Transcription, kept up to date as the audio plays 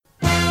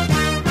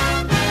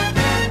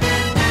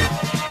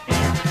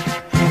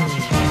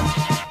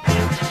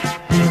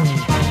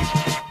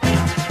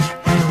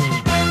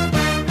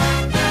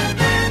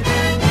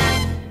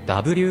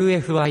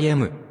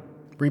WFYM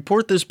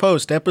Report this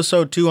post,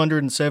 episode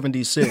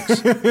 276.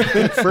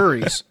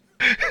 Furries.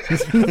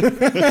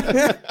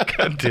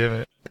 God damn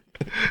it.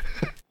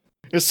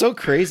 It's so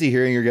crazy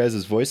hearing your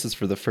guys' voices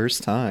for the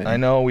first time. I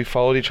know, we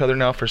followed each other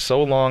now for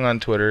so long on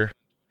Twitter.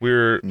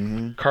 We're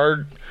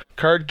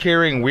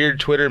card-carrying weird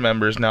Twitter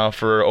members now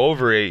for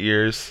over 8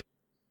 years.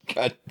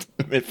 God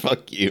damn it,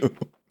 fuck you.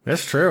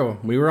 That's true.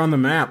 We were on the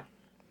map.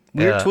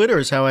 Weird Yeah. Twitter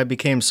is how I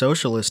became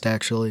socialist,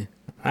 actually.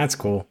 That's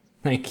cool.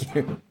 Thank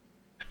you.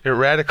 It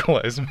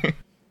radicalized me.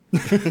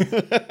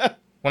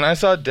 When I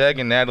saw Deg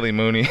and Natalie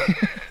Mooney.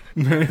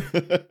 Man,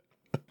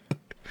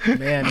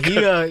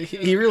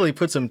 he really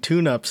put some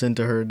tune-ups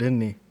into her,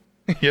 didn't he?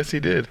 Yes, he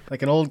did.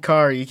 Like an old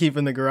car you keep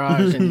in the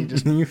garage, and you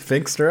just You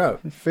fixed her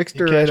up. fixed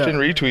her He right cashed up. in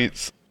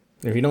retweets.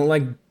 If you don't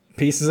like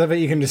pieces of it,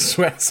 you can just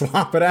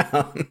swap it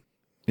out.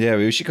 Yeah,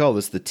 we should call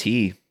this the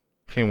tea.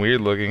 Fucking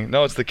weird looking.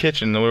 No, it's the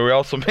kitchen where we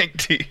also make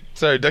tea.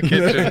 Sorry, the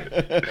kitchen.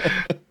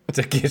 It's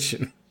a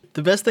kitchen.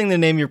 The best thing to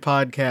name your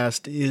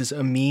podcast is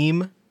a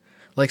meme,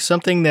 like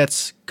something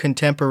that's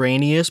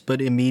contemporaneous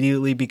but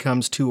immediately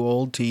becomes too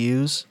old to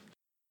use.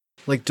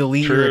 Like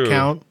delete your True.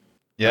 account.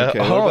 Yeah. Okay,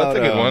 what Oh, that's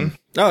a about, good one.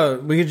 Oh,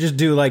 we could just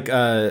do like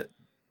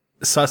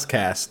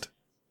Suscast.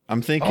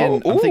 I'm thinking ooh.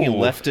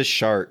 leftist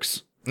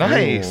sharks.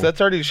 Nice. Ooh. That's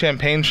already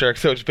Champagne Shark,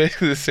 so it's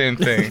basically the same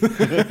thing.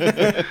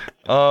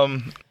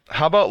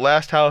 How about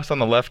Last House on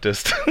the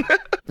Leftist?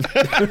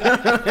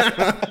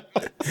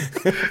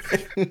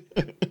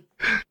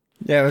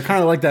 Yeah, we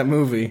kind of like that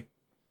movie.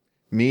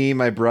 Me,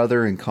 my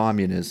brother, and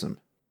communism.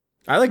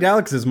 I liked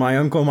Alex's My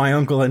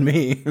Uncle, and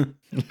Me.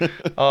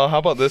 How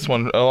about this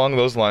one along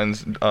those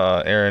lines,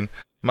 Aaron?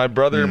 My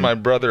brother, and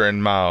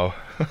Mao.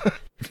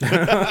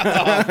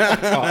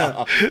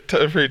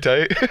 Pretty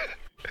tight.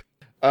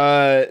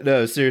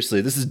 No,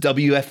 seriously, this is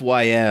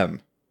WFYM,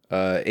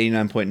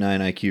 89.9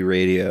 IQ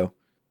radio.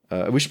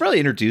 We should probably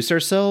introduce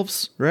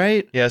ourselves,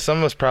 right? Yeah,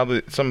 some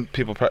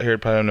people here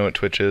probably don't know what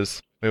Twitch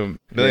is. We have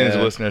millions of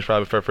Yeah. listeners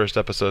probably for our first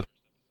episode.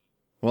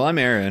 Well, I'm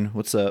Aaron.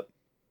 What's up?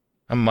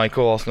 I'm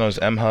Michael, also known as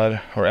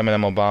MHUD or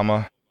Eminem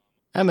Obama.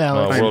 I'm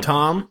Alex. I'm World-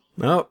 Tom.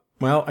 Oh,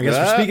 well, I guess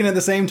we're speaking at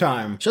the same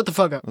time. Shut the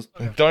fuck up.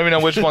 Don't even know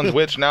which one's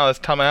which now. That's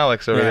Tom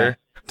Alex over here.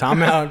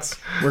 Tom Alex.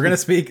 We're going to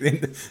speak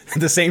at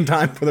the same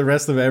time for the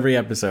rest of every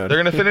episode. They're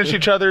gonna finish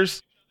each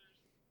other's.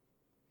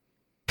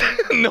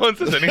 No one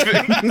says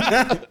anything.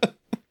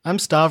 I'm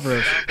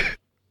Stavros.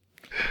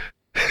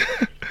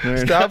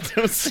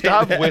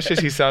 Stop wishes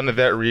he sounded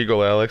that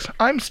regal, Alex.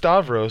 I'm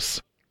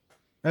Stavros.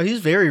 Oh, he's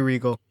very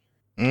regal.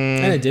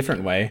 In a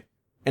different way.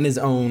 In his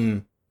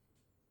own...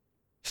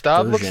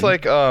 Stav version. looks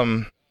like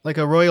Like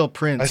a royal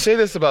prince. I say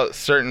this about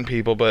certain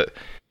people, but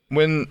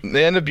when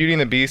the end of Beauty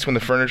and the Beast, when the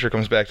furniture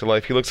comes back to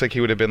life, he looks like he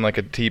would have been like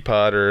a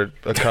teapot or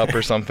a cup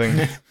or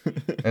something,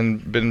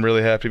 and been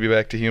really happy to be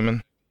back to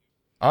human.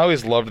 I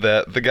always loved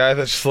that. The guy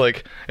that's just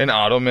like an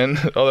ottoman.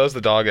 Oh, that was the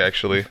dog,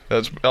 actually.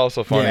 That's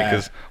also funny, Yeah.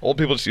 because old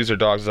people just use their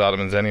dogs as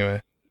ottomans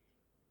anyway.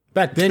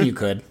 Back then you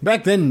could.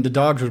 Back then the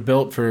dogs were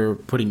built for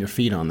putting your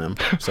feet on them,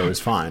 so it's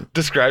fine.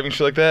 Describing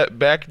shit like that,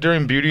 back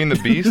during Beauty and the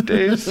Beast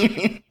days,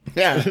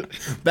 Yeah.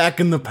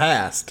 Back in the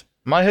past.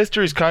 my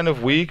history's kind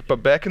of weak, but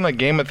back in like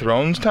Game of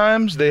Thrones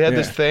times, they had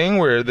this Yeah. thing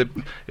where it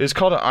was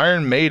called an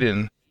Iron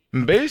Maiden.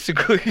 And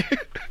basically...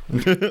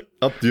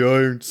 Up the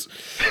irons.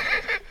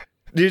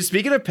 Dude,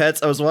 speaking of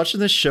pets, I was watching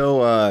this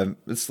show,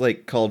 it's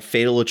like called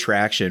Fatal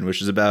Attraction,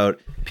 which is about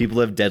people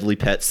who have deadly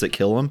pets that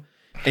kill them.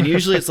 And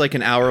usually it's like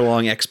an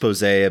hour-long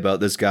expose about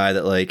this guy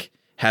that like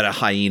had a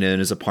hyena in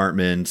his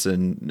apartment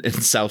in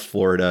South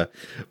Florida.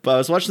 But I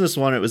was watching this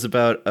one, it was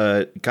about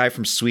a guy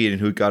from Sweden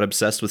who got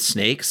obsessed with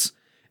snakes.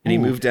 And he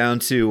moved down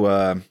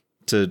to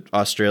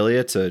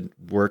Australia to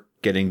work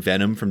getting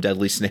venom from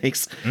deadly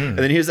snakes. And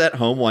then he was at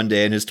home one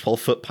day and his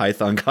 12-foot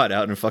python got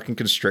out and fucking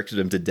constricted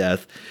him to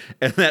death.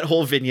 And that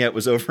whole vignette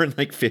was over in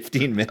like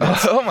 15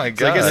 minutes. Oh my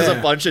So I guess God. there's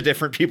a bunch of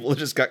different people that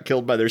just got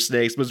killed by their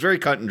snakes. But it was very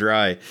cut and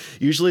dry.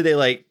 Usually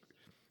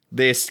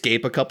they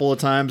escape a couple of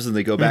times and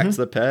they go back to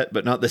the pet,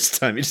 but not this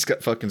time. He just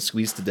got fucking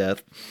squeezed to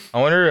death.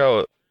 I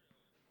wonder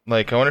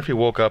if he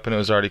woke up and it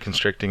was already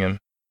constricting him.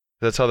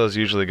 That's how those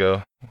usually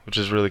go, which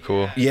is really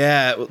cool.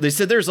 Yeah, they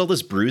said there's all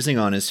this bruising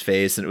on his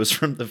face, and it was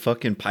from the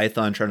fucking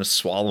python trying to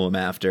swallow him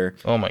after.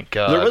 Oh my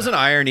God. There was an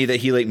irony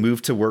that he like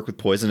moved to work with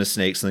poisonous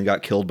snakes and then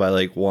got killed by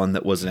like one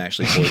that wasn't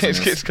actually He poisonous.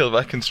 gets killed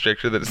by a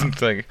constrictor that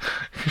isn't like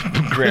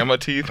grandma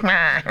teeth.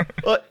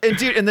 Well, and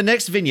dude, in the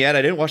next vignette,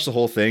 I didn't watch the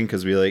whole thing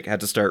because we like had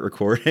to start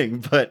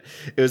recording, but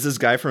it was this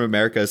guy from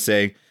America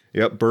saying,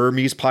 "Yep,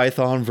 Burmese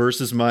python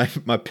versus my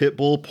pit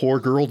bull. Poor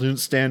girl didn't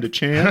stand a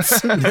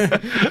chance."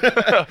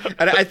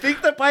 And I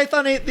think the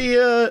python ate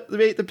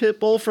the pit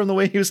bull from the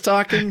way he was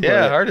talking.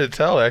 Yeah, but- hard to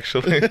tell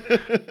actually.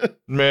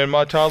 Man,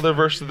 my toddler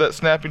versus that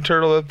snapping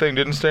turtle, that thing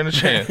didn't stand a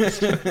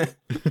chance.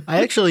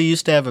 I actually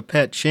used to have a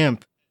pet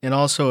chimp and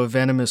also a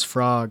venomous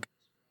frog.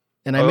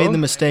 And I made the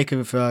mistake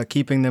of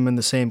keeping them in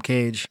the same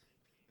cage.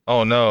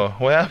 Oh no,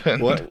 what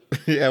happened? What?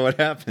 Yeah, what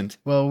happened?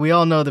 Well, we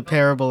all know the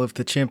parable of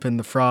the chimp and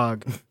the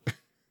frog.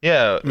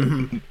 Yeah,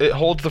 it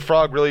holds the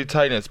frog really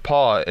tight in its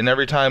paw, and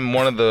every time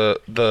one of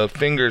the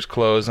fingers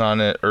close on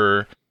it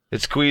or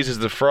it squeezes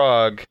the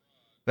frog,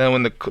 then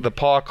when the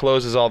paw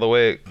closes all the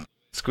way, it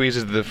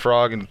squeezes the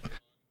frog and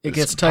It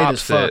gets tight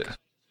as fuck.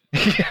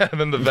 it. Yeah,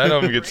 then the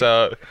venom gets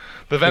out.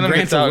 The venom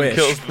gets out and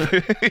kills.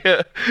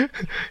 Yeah.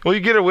 Well,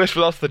 you get a wish,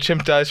 but also the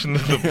chimp dies from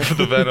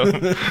the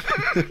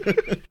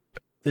venom.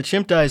 The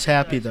chimp dies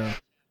happy though.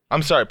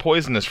 I'm sorry,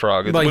 poisonous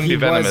frog. It But wouldn't he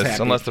be was venomous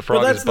happy. unless the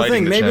frog that's is the biting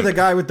thing. the Maybe chimp. the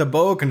guy with the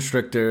boa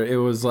constrictor, it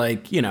was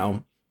like,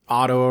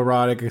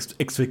 autoerotic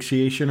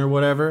asphyxiation or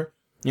whatever.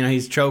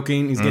 He's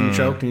choking, he's getting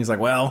choked, and he's like,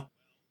 well,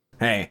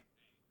 hey,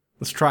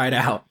 let's try it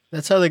out.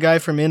 That's how the guy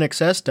from In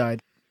Excess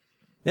died.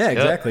 Yeah,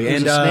 exactly. He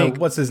was And a snake.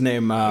 what's his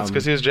name? It's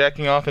because he was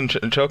jacking off and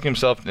choking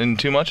himself in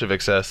too much of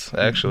excess,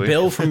 actually.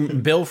 Bill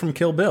from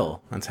Kill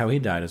Bill. That's how he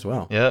died as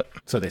well. Yep.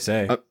 So they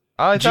say. Did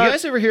you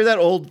guys ever hear that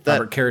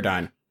Robert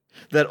Carradine.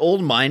 that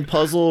old mind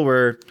puzzle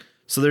where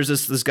there's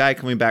this guy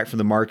coming back from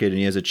the market and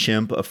he has a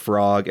chimp, a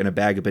frog, and a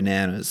bag of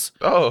bananas.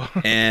 Oh.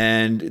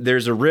 And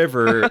there's a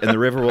river, and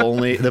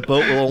the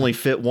boat will only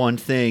fit one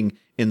thing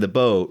in the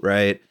boat,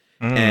 right?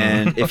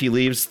 And if he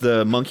leaves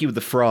the monkey with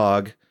the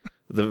frog,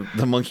 the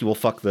monkey will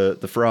fuck the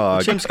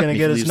frog. The chimp's gonna And if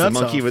get he his leaves nuts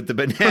the monkey off. with the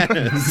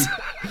bananas.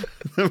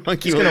 The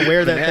monkey He's will gonna eat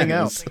wear the that thing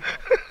out.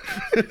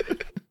 bananas.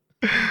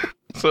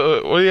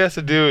 So what he has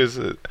to do is,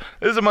 this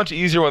is a much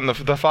easier one, the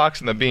fox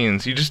and the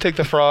beans. You just take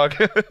the frog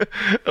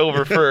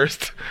over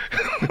first.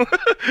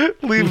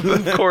 Leave,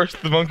 of course,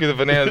 the monkey the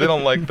banana. They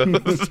don't like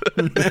those.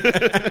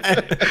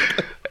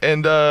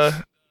 And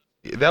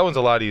that one's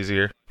a lot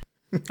easier.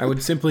 I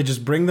would simply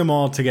just bring them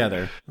all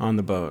together on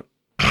the boat.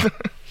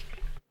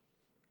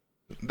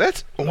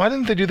 Why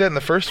didn't they do that in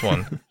the first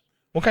one?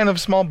 What kind of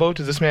small boat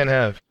does this man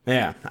have?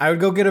 Yeah, I would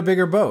go get a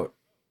bigger boat.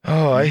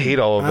 Oh, I hate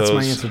all of That's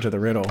those. my answer to the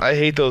riddle. I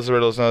hate those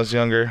riddles when I was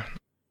younger.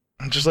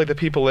 Just like the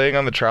people laying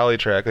on the trolley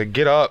track. Like,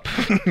 get up.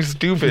 You're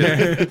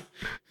stupid.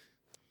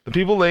 The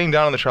people laying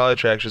down on the trolley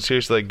track should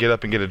seriously get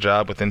up and get a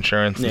job with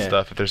insurance and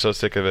stuff if they're so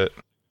sick of it.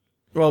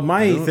 Well,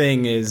 my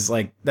thing is,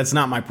 that's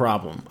not my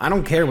problem. I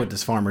don't care what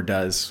this farmer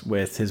does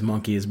with his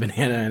monkey, his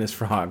banana, and his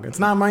frog. It's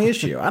not my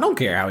issue. I don't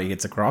care how he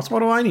gets across. Why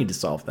do I need to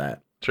solve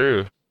that?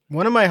 True.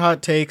 One of my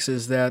hot takes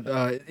is that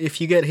if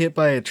you get hit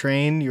by a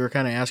train, you were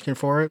kind of asking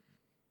for it.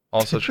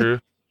 Also true.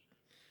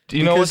 Do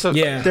you know what's up?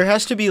 Yeah. There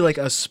has to be like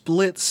a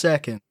split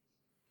second.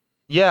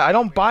 Yeah, I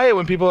don't buy it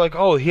when people are like,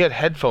 oh, he had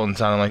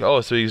headphones on. I'm like, oh,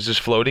 so he's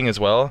just floating as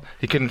well?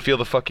 He couldn't feel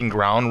the fucking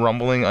ground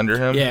rumbling under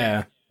him?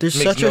 Yeah. There's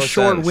Makes such no a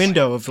short sense.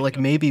 window of like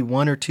maybe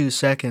 1 or 2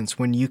 seconds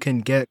when you can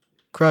get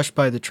crushed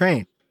by the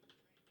train.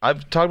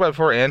 I've talked about it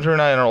before. Andrew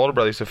and I and our older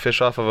brother used to fish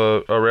off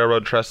of a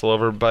railroad trestle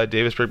over by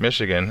Davisburg,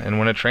 Michigan. And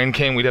when a train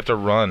came, we'd have to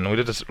run. We'd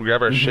have to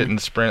grab our shit and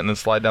sprint and then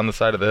slide down the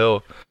side of the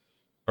hill.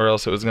 Or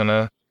else it was going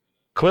to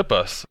clip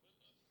us.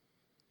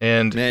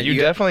 And Man, you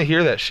definitely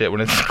hear that shit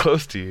when it's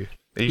close to you.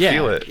 You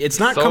feel it. It's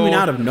not So- coming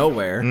out of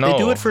nowhere. No. They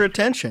do it for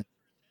attention.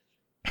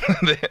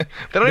 they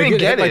don't They even get hit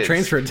get by it.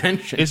 trains for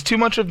attention. It's too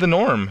much of the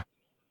norm.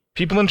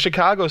 People in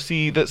Chicago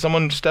see that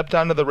someone stepped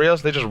onto the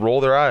rails, they just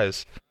roll their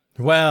eyes.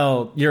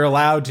 Well, you're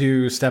allowed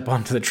to step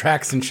onto the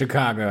tracks in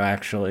Chicago,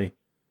 actually.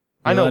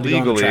 I You're know allowed to go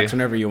on the legally. tracks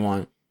whenever you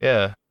want.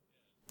 Yeah,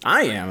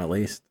 I am, at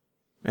least.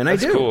 And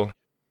that's I do. cool.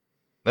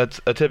 That's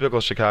a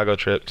typical Chicago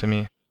trip to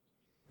me.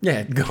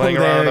 Yeah, go Playing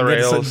there, around on the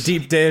get some rails.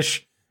 deep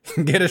dish,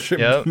 get a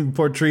Yep.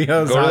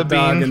 Portillo's Go to the hot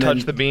dog, bean, and touch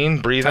then the bean,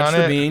 breathe touch on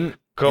the it. bean,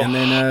 Go. and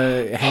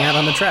then hang out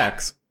on the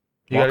tracks.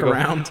 You Walk gotta go-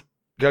 around.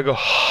 You gotta go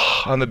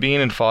on the bean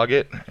and fog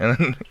it, and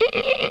then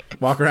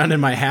Walk around in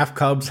my half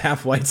Cubs,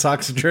 half White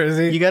Sox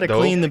jersey. You got to Dope.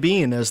 clean the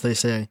bean, as they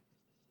say.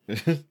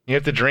 you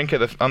have to drink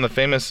on the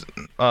famous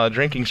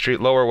drinking street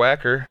Lower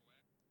Wacker.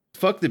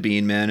 Fuck the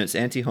bean, man. It's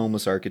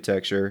anti-homeless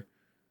architecture.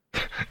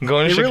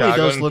 Going to It Chicago really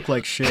does and look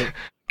like shit.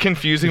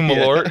 confusing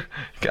Malort.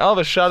 I'll have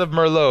a shot of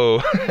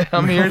Merlot.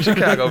 I'm here in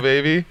Chicago,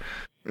 baby.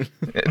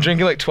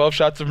 Drinking like 12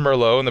 shots of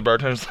Merlot, and the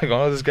bartender's like,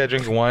 oh, this guy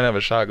drinks wine out of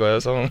a shot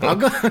glass. I don't know. I'll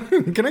go.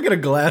 Can I get a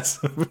glass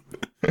of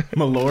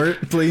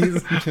Malort,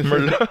 please?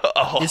 Merlot.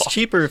 Oh. It's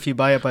cheaper if you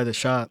buy it by the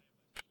shot.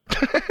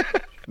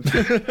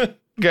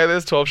 Guy that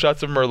has 12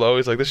 shots of Merlot,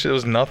 he's like, this shit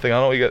was nothing. I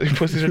don't know what you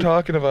pussies are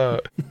talking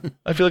about.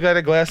 I feel like I had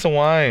a glass of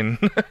wine.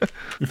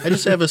 I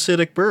just have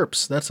acidic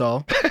burps. That's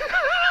all.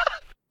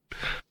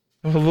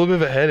 I have a little bit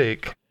of a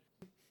headache.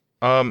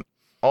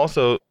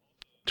 Also,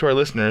 to our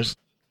listeners,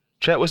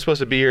 Chet was supposed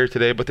to be here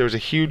today, but there was a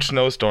huge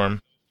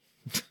snowstorm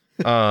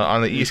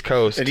on the East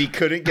Coast. And he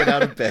couldn't get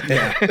out of bed.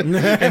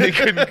 and he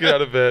couldn't get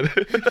out of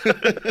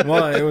bed.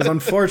 Well, it was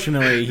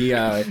unfortunately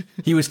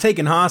he was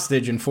taken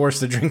hostage and forced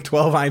to drink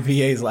 12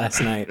 IPAs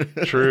last night.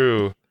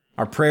 True.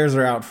 Our prayers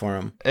are out for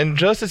him. And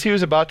just as he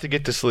was about to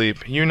get to sleep,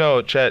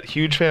 Chet,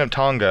 huge fan of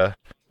Tonga,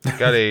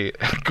 got a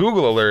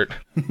Google alert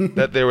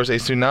that there was a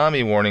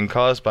tsunami warning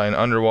caused by an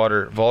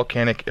underwater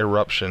volcanic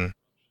eruption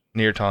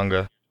near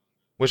Tonga,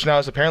 which now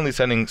is apparently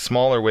sending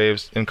smaller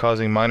waves and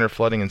causing minor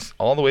flooding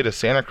all the way to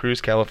Santa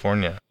Cruz,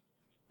 California.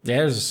 Yeah,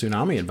 there's a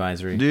tsunami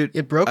advisory. Dude,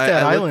 It broke I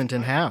that looked- island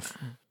in half.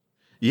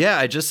 Yeah,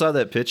 I just saw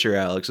that picture,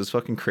 Alex. It's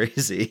fucking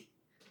crazy.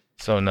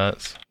 So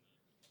nuts.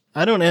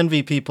 I don't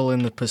envy people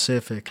in the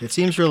Pacific. It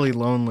seems really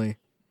lonely.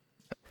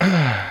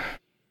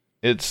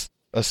 It's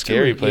a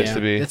scary place yeah.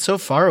 to be. It's so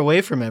far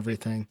away from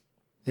everything.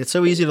 It's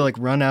so easy to like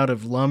run out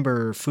of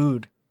lumber or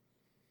food.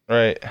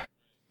 Right.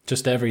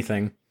 Just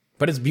everything.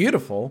 But it's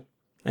beautiful,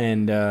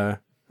 and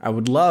I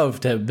would love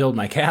to build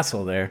my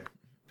castle there.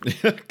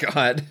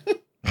 God.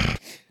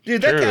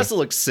 Dude, that True. castle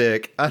looks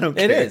sick. I don't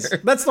care. It is.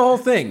 That's the whole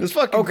thing. It's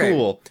fucking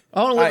cool.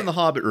 I want to live in the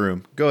Hobbit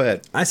room. Go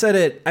ahead. I said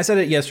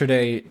it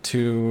yesterday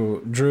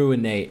to Drew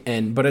and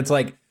Nate, but it's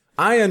like,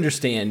 I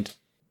understand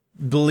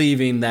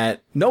believing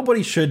that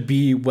nobody should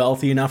be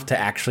wealthy enough to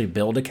actually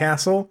build a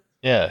castle,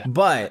 Yeah.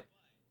 but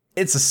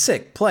it's a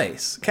sick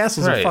place.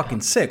 Castles Right. are fucking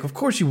sick. Of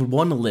course you would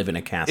want to live in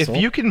a castle.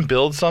 If you can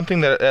build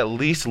something that at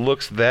least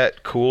looks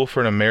that cool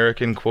for an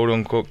American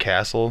quote-unquote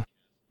castle,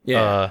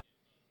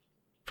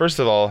 first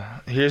of all,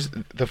 here's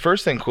the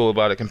first thing cool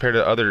about it compared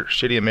to other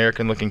shitty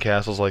American-looking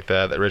castles like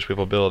that rich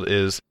people build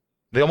is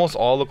they almost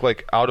all look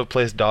like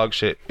out-of-place dog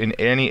shit in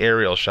any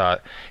aerial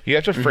shot. You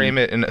have to frame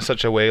it in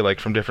such a way, like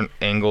from different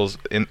angles,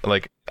 in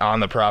like on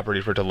the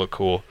property for it to look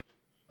cool.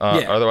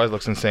 Otherwise, it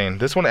looks insane.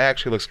 This one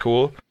actually looks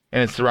cool,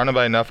 and it's surrounded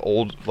by enough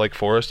old like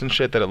forest and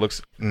shit that it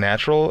looks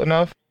natural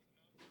enough.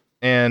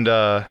 And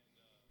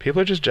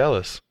people are just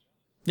jealous.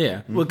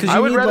 Yeah. Well, because I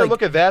would rather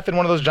look at that than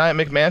one of those giant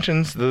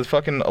McMansions, the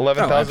fucking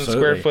 11,000 square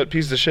absolutely. foot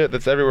piece of shit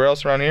that's everywhere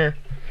else around here.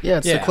 Yeah,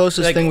 it's the Yeah,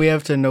 closest like- thing we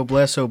have to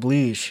noblesse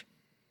oblige.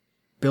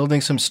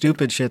 Building some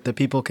stupid shit that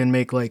people can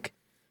make like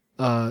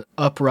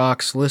up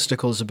rocks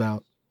listicles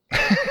about.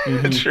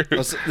 True.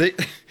 Also, the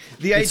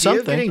idea of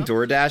something. getting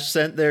DoorDash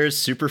sent there is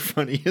super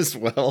funny as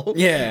well.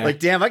 Yeah. Like,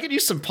 damn, I could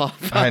use some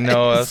Popeyes. I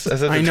know. I said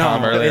to I know,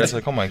 Tom earlier, I it's- was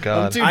like, oh my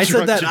god. Dude, I said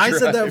drunk that. to I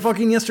said that drive.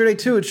 fucking yesterday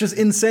too. It's just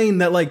insane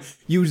that like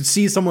you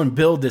see someone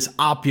build this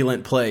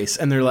opulent place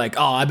and they're like,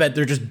 oh, I bet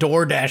they're just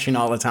door dashing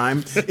all the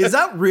time. Is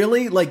that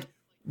really like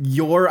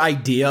your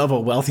idea of a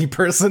wealthy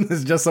person?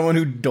 Is just someone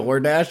who door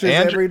dashes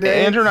every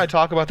day? Andrew and I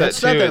talk about that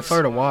That's too. not that It's-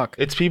 far to walk.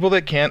 It's people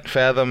that can't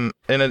fathom,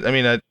 and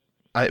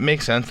it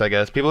makes sense, I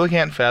guess. People that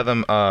can't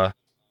fathom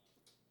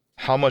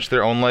how much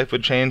their own life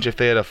would change if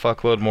they had a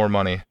fuckload more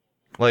money.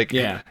 Like,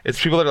 Yeah.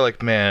 it's people that are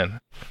like, man,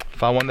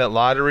 if I won that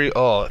lottery,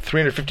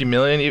 $350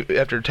 million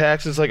after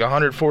taxes, like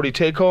 140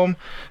 take home,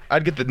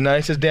 I'd get the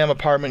nicest damn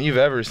apartment you've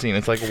ever seen.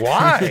 It's like,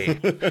 why?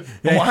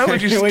 Why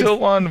would you Wait. still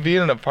want to be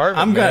in an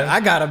apartment? man? I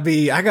gotta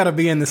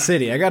be in the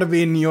city. I gotta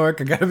be in New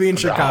York. I gotta be in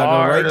Chicago,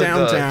 heart right of the-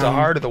 downtown. the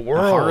heart of the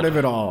world. The heart of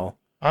it all.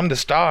 I'm the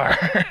star.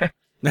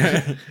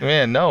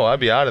 Man, no, I'd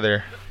be out of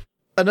there.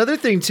 Another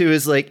thing too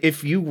is like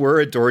if you were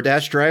a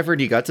DoorDash driver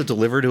and you got to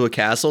deliver to a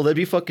castle, that'd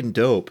be fucking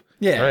dope.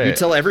 Yeah. Right. You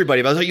tell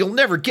everybody about it. You'll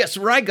never guess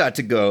where I got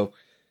to go.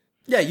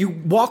 Yeah, you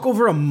walk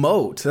over a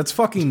moat. That's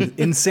fucking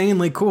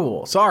insanely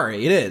cool.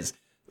 Sorry, it is.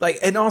 Like,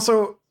 and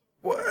also,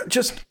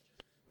 just,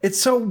 it's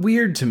so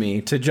weird to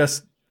me to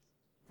just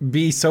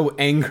be so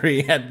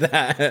angry at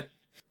that.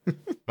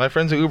 My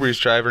friend's an Uber Eats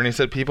driver, and he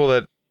said people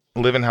that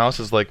live in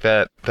houses like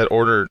that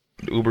order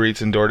Uber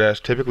Eats and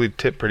DoorDash typically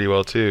tip pretty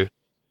well too.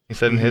 He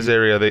said in his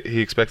area he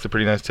expects a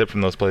pretty nice tip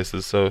from those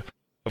places, so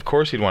of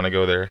course he'd want to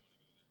go there.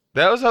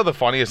 That was how the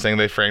funniest thing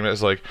they framed it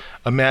was like,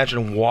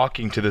 imagine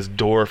walking to this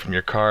door from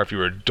your car if you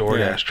were a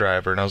DoorDash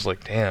driver, and I was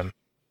like, damn,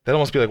 that'd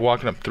almost be like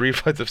walking up 3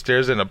 flights of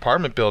stairs in an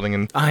apartment building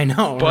and I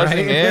know, buzzing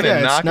right? in Yeah, and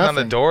it's knocking on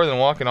the nothing. door, then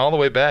walking all the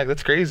way back.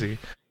 That's crazy.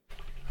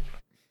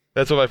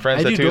 That's what my friend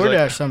I said do too. He's DoorDash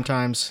like,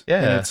 sometimes.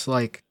 Yeah. And it's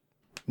like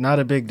not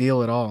a big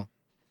deal at all.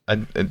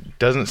 it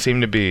doesn't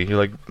seem to be. You're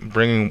like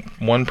bringing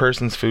one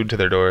person's food to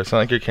their door. It's not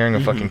like you're carrying a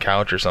fucking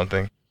couch or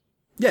something.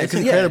 Yeah, It's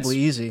 'cause, incredibly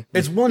it's- easy.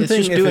 it's one it's thing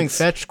just if doing it's-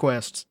 fetch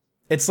quests.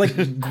 It's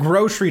like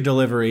grocery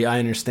delivery. I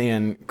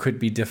understand could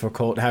be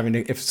difficult having to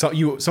if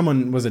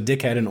someone was a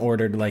dickhead and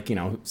ordered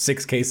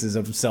 6 cases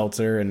of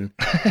seltzer and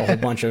a whole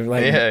bunch of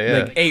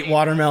Yeah. like 8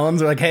 watermelons.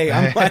 They're like, hey,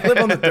 I live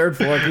on the 3rd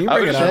floor. Can you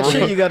bring it That up?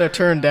 shit you gotta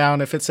turn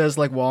down if it says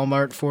like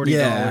Walmart $40.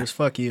 Yeah.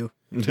 Fuck you.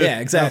 Yeah,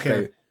 exactly.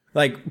 Okay.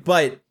 Like,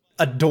 but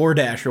a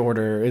DoorDash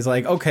order is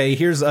like, okay,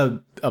 here's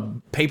a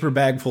paper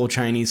bag full of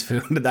Chinese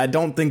food. I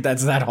don't think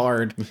that's that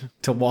hard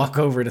to walk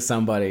over to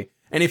somebody.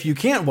 And if you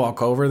can't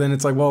walk over, then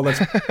it's like, well,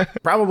 that's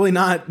probably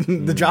not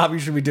the job you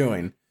should be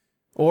doing.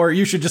 Or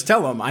you should just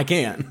tell them, I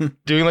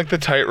can't. Doing like the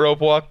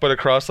tightrope walk, but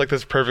across like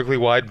this perfectly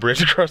wide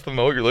bridge across the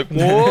moat. You're like,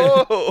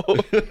 whoa!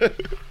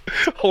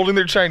 Holding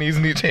their Chinese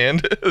in each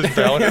hand as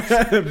balance.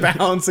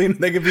 Balancing,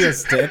 they could be a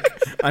stick.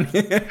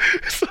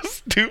 So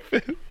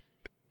stupid.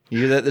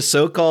 You that the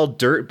so-called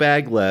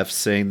dirtbag left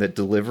saying that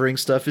delivering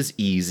stuff is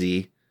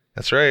easy.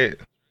 That's right.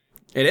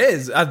 It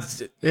is.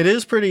 It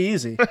is pretty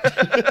easy.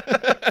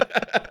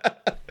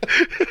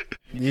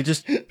 You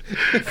just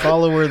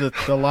follow where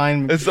the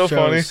line It's so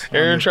funny. shows on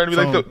Aaron your trying to be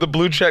like phone. the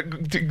blue check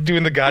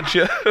doing the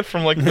gotcha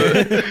from like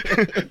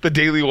the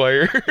Daily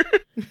Wire.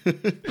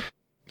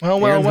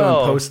 Aaron's going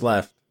well. post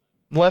left.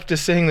 Left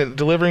is saying that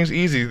delivering's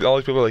easy. All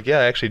these people are like, yeah,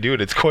 actually,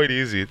 dude, it's quite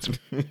easy. It's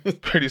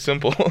pretty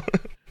simple.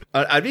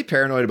 I'd be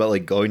paranoid about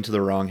like going to the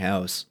wrong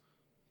house,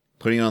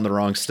 putting it on the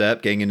wrong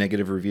step, getting a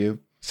negative review.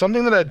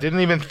 Something that I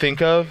didn't even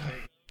think of.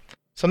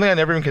 something I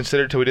never even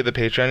considered till we did the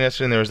Patreon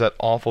yesterday, and there was that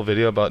awful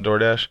video about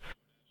DoorDash,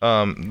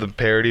 the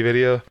parody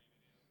video,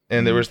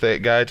 and there was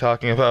that guy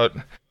talking about,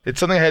 it's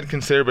something I hadn't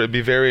considered, but it'd be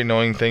a very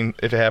annoying thing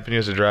if it happened to you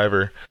as a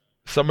driver.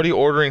 Somebody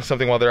ordering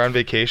something while they're on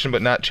vacation,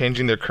 but not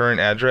changing their current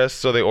address,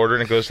 so they order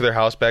and it goes to their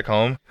house back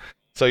home.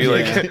 So you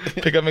like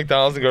pick up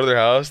McDonald's and go to their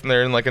house, and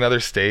they're in like another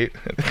state.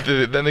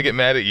 Then they get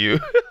mad at you.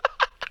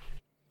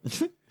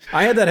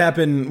 I had that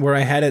happen where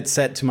I had it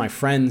set to my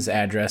friend's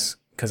address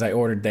because I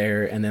ordered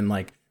there, and then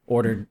like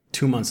ordered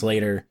 2 months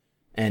later,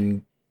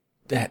 and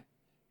that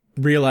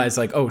realized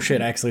like, oh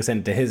shit, I actually sent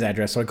it to his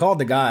address. So I called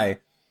the guy,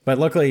 but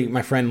luckily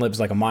my friend lives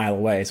like a mile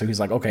away, so he's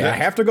like, okay, I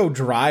have to go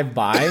drive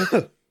by,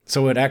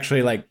 so it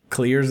actually like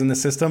clears in the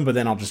system, but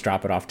then I'll just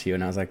drop it off to you.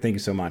 And I was like, thank you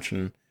so much,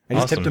 and I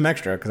just tipped him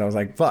extra because I was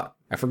like, fuck,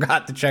 I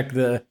forgot to check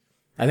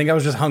I think I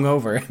was just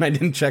hungover and I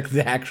didn't check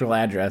the actual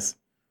address.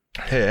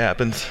 Hey, it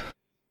happens.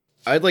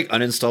 I'd like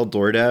uninstalled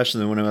DoorDash,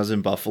 and then when I was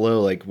in Buffalo,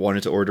 like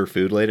wanted to order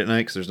food late at night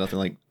because there's nothing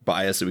like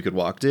by us that we could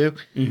walk to.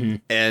 Mm-hmm.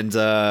 And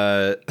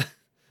the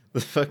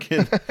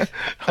fucking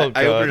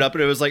I opened it up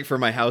and it was like for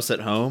my house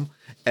at home,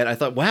 and I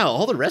thought, wow,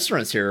 all the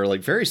restaurants here are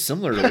like very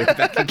similar to way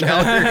back in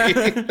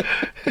Calgary.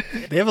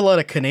 They have a lot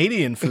of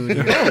Canadian food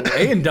here. Oh,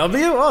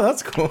 A&W? Oh,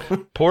 that's cool.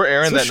 Poor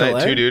Aaron Is that this night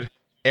chalet? too, dude.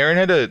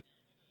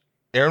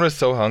 Aaron was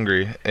so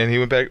hungry, and we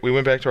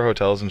went back to our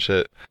hotels and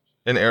shit,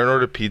 and Aaron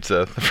ordered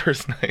pizza the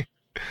first night,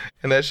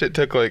 and that shit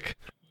took like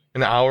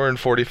an hour and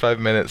 45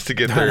 minutes to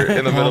get there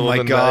in the middle Oh my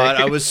of the god,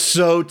 night. I was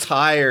so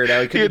tired.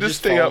 I could had have to just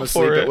stay fallen up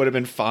asleep. for It it. would have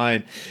been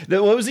fine.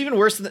 What was even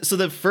worse than that, so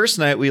the first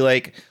night we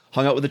like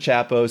hung out with the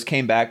Chapos,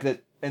 came back,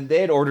 and they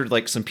had ordered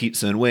like some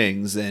pizza and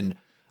wings, and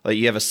like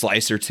you have a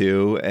slice or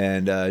two,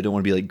 and I don't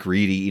want to be like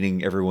greedy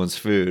eating everyone's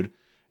food.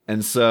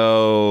 And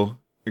so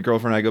your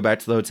girlfriend and I go back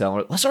to the hotel. And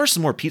we're like, let's order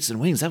some more pizza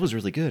and wings. That was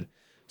really good.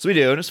 So we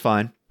do, and it's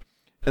fine.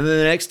 And then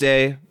the next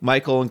day,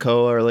 Michael and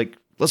Koa are like,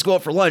 let's go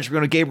out for lunch. We're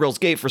going to Gabriel's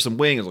Gate for some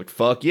wings. I was like,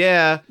 fuck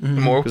yeah.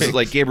 More Because wings.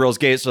 like Gabriel's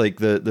Gate's like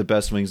the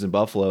best wings in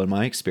Buffalo in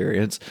my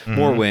experience.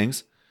 More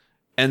wings.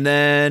 And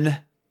then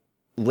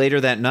later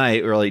that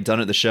night, we were like done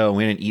at the show and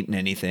we hadn't eaten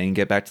anything.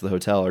 Get back to the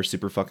hotel. We're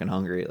super fucking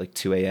hungry at like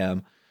 2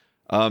 a.m.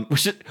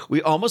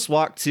 We almost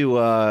walked to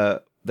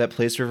that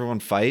place where everyone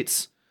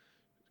fights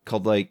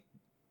called like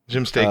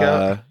Jim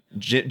Stakeout.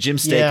 Jim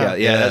Stakeout. Yeah,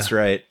 Yeah. that's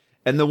right.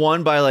 And the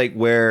one by like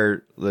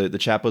where the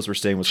Chapos were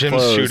staying was Jim's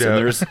closed. And Shootout.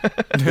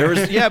 there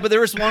was but there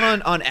was one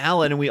on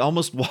Allen, and we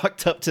almost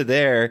walked up to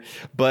there,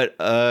 but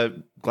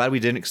glad we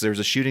didn't because there was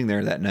a shooting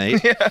there that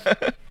night.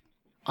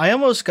 I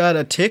almost got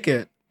a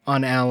ticket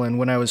on Allen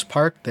when I was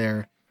parked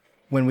there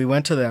when we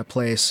went to that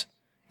place.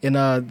 And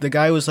the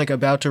guy was like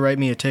about to write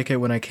me a ticket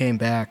when I came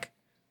back.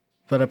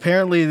 But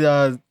apparently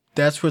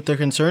that's what they're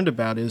concerned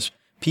about is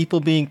people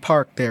being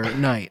parked there at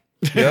night.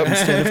 Yep.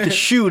 Instead of the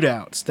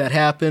shootouts that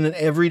happen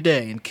every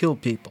day and kill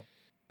people.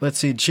 Let's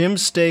see,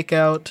 Jim's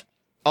Stakeout.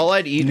 All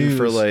I'd eaten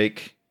for News.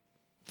 like,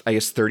 I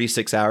guess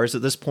 36 hours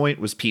at this point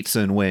was pizza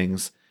and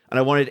wings. And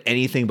I wanted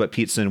anything but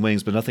pizza and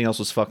wings, but nothing else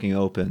was fucking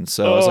open.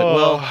 So I was like,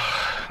 well,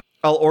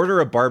 I'll order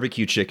a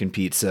barbecue chicken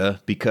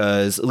pizza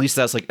because at least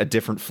that's like a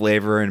different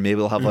flavor and maybe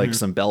it'll have like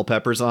some bell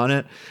peppers on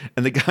it.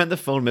 And the guy on the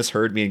phone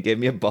misheard me and gave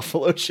me a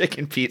buffalo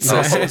chicken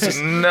pizza. So it's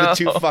just No. the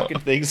two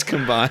fucking things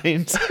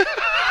combined.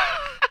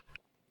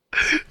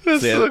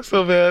 This Yeah. looks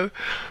so bad.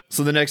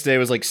 So the next day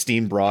was like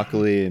steamed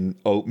broccoli and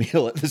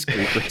oatmeal at this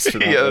Greek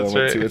restaurant Yeah, that I that's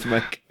went to right. with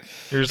Mike.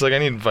 You're just like, I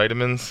need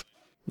vitamins.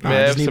 I May I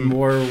just have need some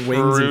more wings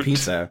fruit? and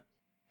pizza.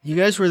 You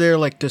guys were there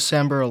like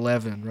December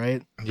 11,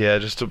 right? Yeah,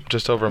 just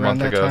over a Around month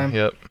that ago. time?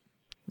 Yep.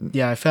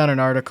 Yeah, I found an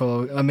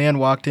article. A man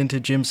walked into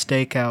Jim's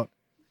Stakeout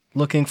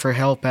looking for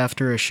help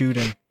after a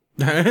shooting.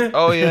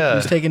 Oh yeah.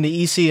 He's taken to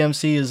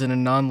ECMC as in a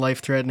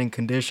non-life-threatening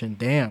condition.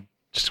 Damn.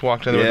 Just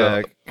walked in there Yeah.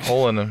 with a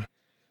hole in him.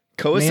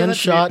 Koa said Man that to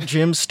shot me-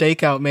 Jim's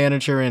Stakeout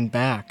manager in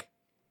back.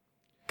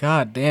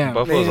 God damn.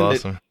 Buffalo's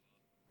man,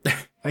 awesome.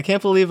 I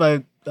can't believe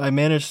I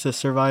managed to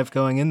survive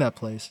going in that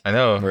place. I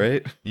know.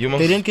 Right? You almost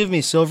They didn't give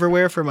me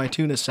silverware for my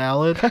tuna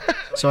salad,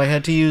 so I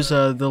had to use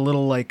the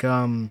little like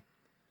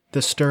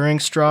the stirring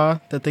straw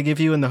that they give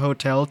you in the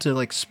hotel to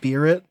like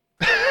spear it.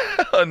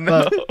 Oh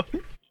no.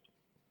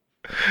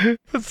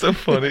 That's so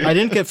funny. I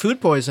didn't get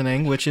food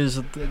poisoning,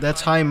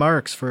 that's high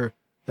marks for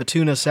a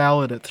tuna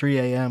salad at 3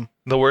 a.m.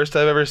 The worst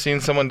I've ever seen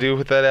someone do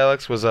with that,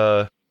 Alex, was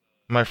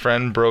my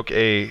friend broke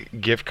a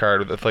gift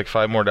card with like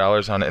 $5 more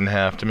on it in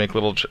half to make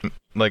little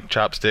like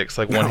chopsticks,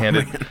 like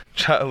one-handed,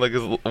 like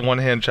his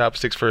one-hand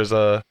chopsticks for his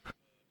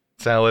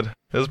salad.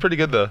 It was pretty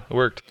good though. It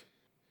worked.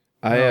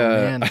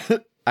 man.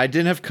 I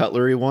didn't have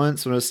cutlery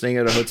once when I was staying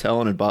at a hotel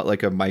and I bought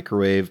like a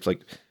microwave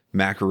like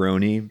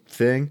macaroni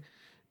thing.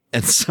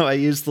 And so I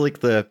used like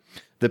the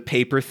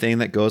paper thing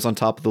that goes on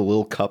top of the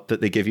little cup that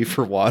they give you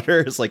for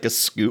water as like a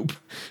scoop.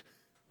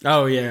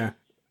 Oh, yeah.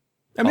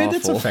 I mean,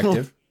 it's Awful.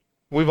 effective.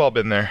 We've all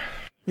been there.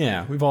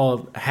 Yeah, we've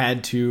all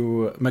had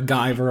to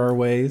MacGyver our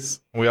ways.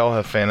 We all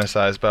have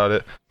fantasized about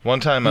it. One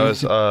time I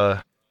was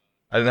I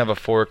didn't have a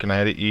fork and I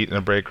had to eat in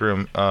a break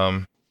room.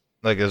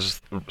 Like it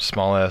was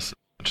small ass,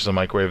 just a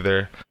microwave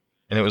there,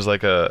 and it was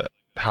like a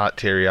hot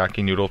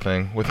teriyaki noodle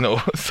thing with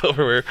no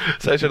silverware.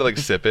 So I tried to like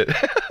sip it.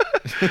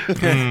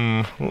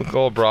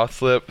 Little broth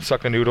slip,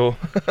 suck a noodle.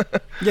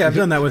 Yeah, I've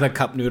done that with a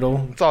cup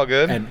noodle It's all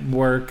good. at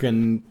work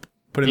and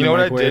put it in You the know what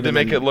I microwave did to and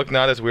make then- it look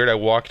not as weird? I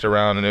walked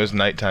around and it was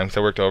nighttime because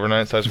I worked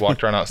overnight. So I just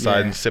walked around outside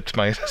Yeah. and sipped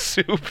my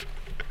soup.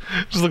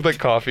 Just looked like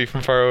coffee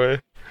from far away.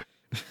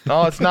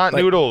 No, it's not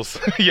noodles.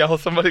 Yell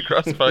somebody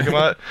across the parking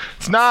lot.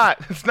 It's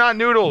not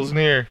noodles in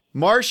here.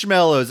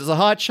 Marshmallows. It's a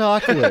hot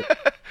chocolate.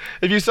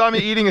 If you saw me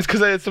eating, it's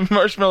because I had some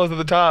marshmallows at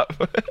the top.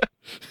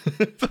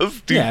 So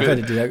stupid. Yeah, I've had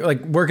to do that.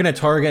 Like working at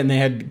Target and they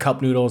had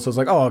cup noodles. So I was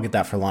like, oh, I'll get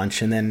that for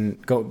lunch. And then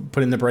go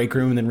put it in the break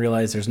room and then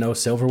realize there's no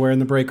silverware in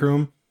the break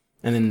room.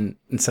 And then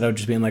instead of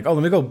just being like, oh,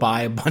 let me go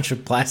buy a bunch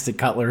of plastic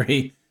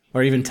cutlery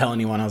or even tell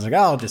anyone, I was like, oh,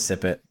 I'll just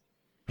sip it.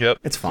 Yep.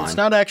 It's fine. It's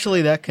not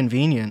actually that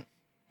convenient,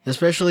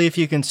 especially if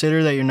you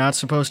consider that you're not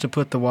supposed to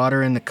put the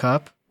water in the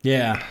cup.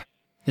 Yeah.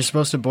 You're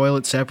supposed to boil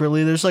it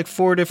separately. There's like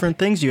 4 different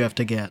things you have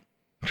to get.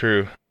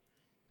 True.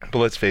 But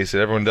let's face it,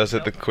 everyone does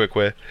it the quick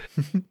way.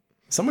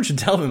 Someone should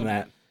tell them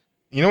that.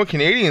 You know what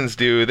Canadians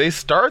do? They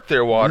start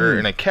their water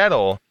in a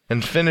kettle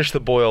and finish the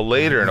boil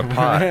later in a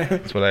pot.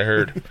 That's what I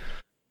heard.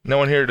 No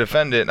one here to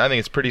defend it. I think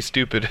it's pretty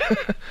stupid.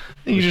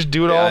 You just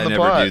do it all I in the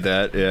never pot. do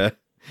that. Yeah.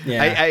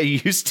 Yeah. I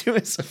used to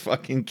as a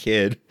fucking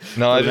kid.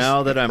 No, But I just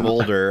now that I'm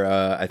older,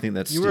 I think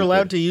that's You were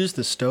allowed to use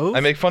the stove? I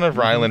make fun of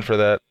Ryland for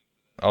that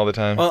all the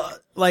time. Well,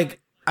 like,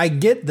 I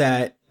get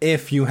that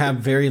if you have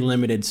very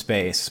limited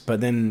space,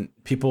 but then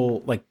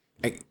people, like,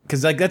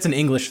 because, like, that's an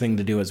English thing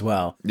to do as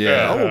well.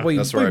 Yeah, Oh, wait,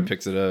 that's where I wait,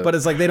 picked it up. But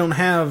it's like they don't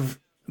have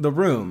the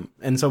room.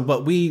 And so,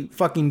 but we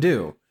fucking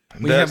do.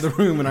 We That's- have the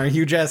room in our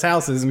huge ass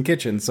houses and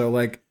kitchens. So,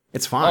 like,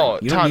 it's fine. Oh,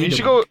 You don't Tom, need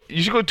you to-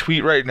 should go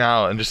tweet right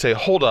now and just say,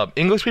 hold up,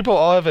 English people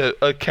all have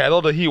a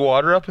kettle to heat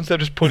water up instead of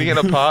just putting it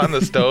in a pot on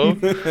the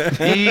stove?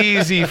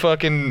 Easy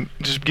fucking,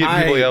 just get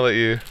people to yell at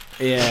you.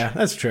 Yeah,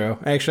 that's true.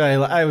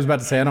 Actually, I was about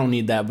to say I don't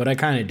need that, but I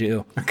kind of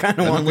do. I kind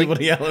of want people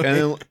to yell at me.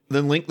 and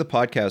then link the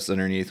podcast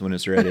underneath when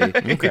it's ready.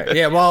 Okay.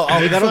 Yeah, well,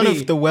 that'll fun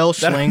be of the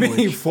Welsh that'll be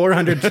language.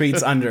 400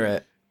 tweets under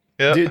it.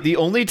 Yep. Dude, the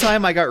only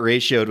time I got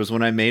ratioed was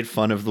when I made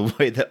fun of the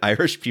way that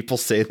Irish people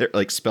say their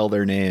like spell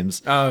their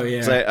names. Oh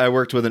yeah. So I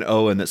worked with an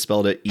Owen that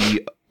spelled it E.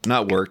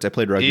 Not worked. I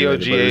played rugby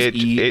with it, but it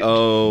was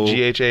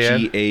E-O-G-H-A-N?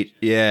 E-O-G-H.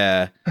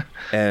 Yeah.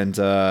 And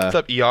What's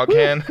up,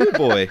 Eoghan? oh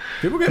boy.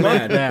 People get Like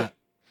mad. that.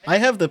 I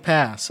have the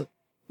pass. I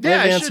Yeah, have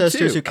I should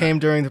ancestors too. who came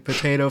during the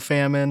potato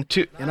famine,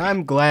 To- and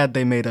I'm glad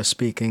they made us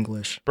speak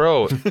English.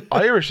 Bro,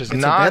 Irish is It's a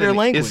not better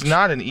language. It's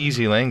not an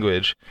easy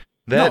language.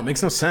 No, That it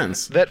makes no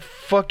sense. that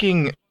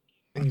fucking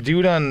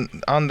dude on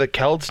the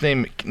Celts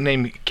named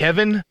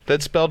Kevin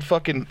that spelled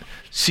fucking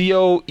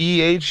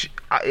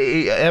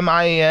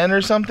Coehmin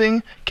or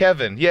something.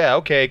 Kevin, yeah,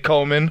 okay,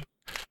 Coleman,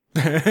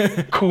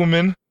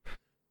 Koolman.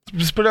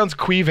 It's pronounced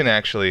Queven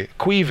actually.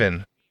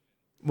 Queven.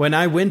 When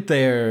I went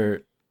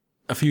there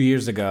a few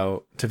years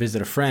ago to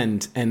visit a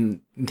friend,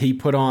 and he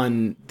put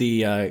on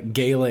the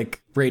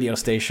Gaelic radio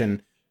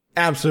station,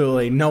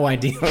 absolutely no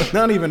idea,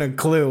 not even a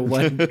clue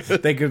what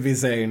they could be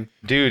saying.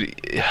 Dude,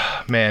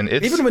 man,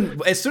 it's Even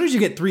when, as soon as you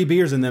get 3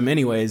 beers in them,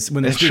 anyways,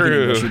 when they're It's speaking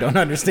true. English, you don't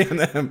understand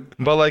them.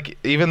 But like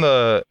even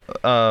the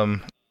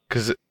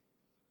because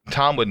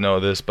Tom would know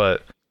this,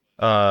 but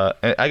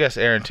and I guess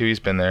Aaron too. He's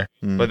been there,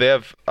 but they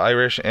have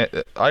Irish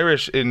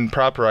in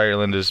proper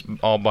Ireland is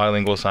all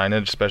bilingual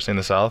signage, especially in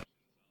the south.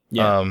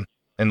 Yeah.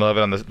 And love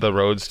it on the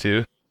roads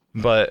too.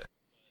 But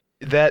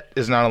that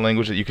is not a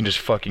language that you can just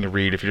fucking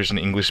read if you're just an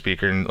English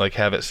speaker and like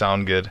have it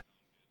sound good.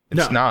 It's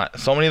No. not.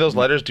 So many of those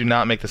letters do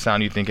not make the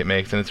sound you think it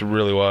makes, and it's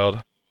really wild.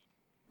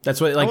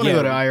 That's what, I like, want to yeah,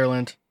 go to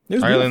Ireland. it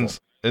was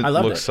Ireland's it I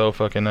loved looks it. so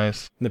fucking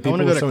nice. beautiful. The I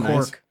want people to go were to so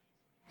Cork nice.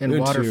 and Me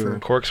too.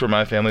 Waterford. Cork's where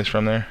my family's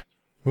from there.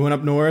 We went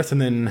up north,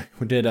 and then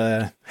we did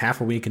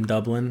half a week in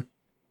Dublin.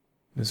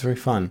 It was very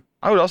fun.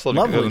 I would also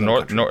love to go Lovely to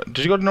little North. country.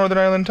 Did you go to Northern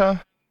Ireland, Tom?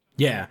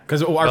 Yeah,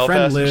 because our Belfast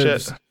friend and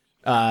lives shit?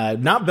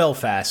 not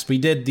Belfast. We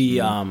did the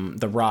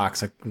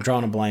rocks. I'm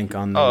drawing a blank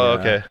on the Oh,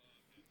 okay.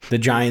 the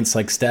Giants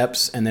like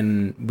steps, and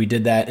then we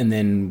did that, and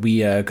then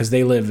we because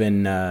they live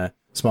in a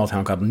small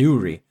town called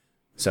Newry,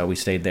 so we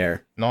stayed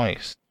there.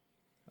 Nice.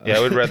 Yeah, I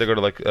would rather go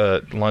to like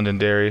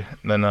Londonderry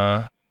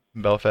than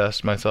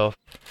Belfast myself.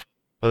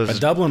 But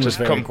But Dublin was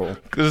very cool.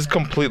 This is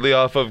completely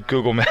off of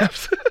Google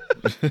Maps.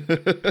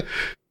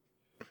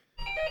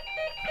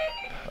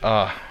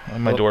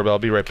 My doorbell. I'll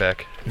be right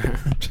back.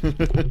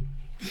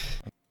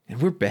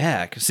 And we're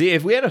back. See,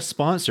 if we had a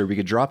sponsor, we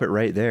could drop it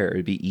right there.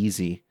 It'd be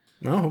easy.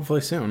 Oh, hopefully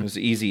It soon. was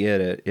easy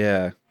edit.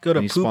 Yeah. Go to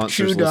Any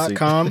sponsors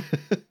poopchew.com.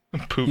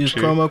 Poop Use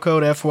chew. promo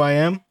code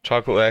FYM.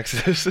 Chocolate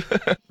laxatives.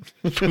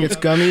 It's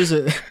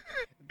gummies.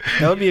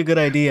 That would be a good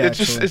idea, it's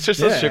actually. just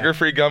Yeah. those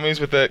sugar-free gummies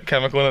with that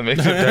chemical in it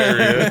that makes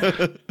it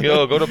diarrhea.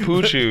 Yo, go to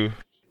Poochu.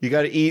 You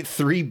got to eat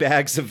 3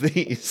 bags of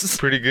these.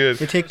 Pretty good.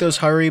 We take those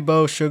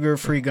Haribo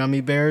sugar-free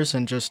gummy bears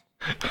and just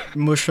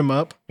mush them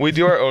up. We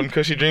do our own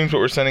Cushy Dreams, but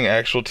we're sending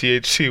actual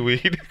THC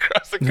weed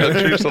across the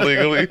country just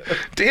illegally.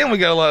 Damn, we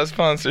got a lot of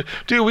sponsors.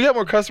 Dude, we got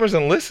more customers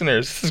than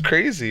listeners. This is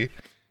crazy.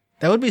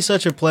 That would be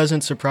such a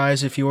pleasant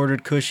surprise if you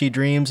ordered Cushy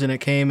Dreams and it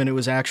came and it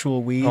was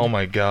actual weed. Oh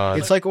my god.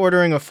 It's like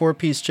ordering a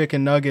 4-piece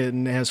chicken nugget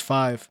and it has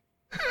 5.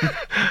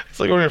 It's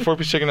like ordering a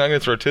 4-piece chicken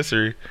nuggets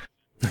rotisserie.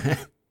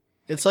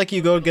 It's like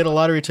you go get a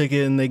lottery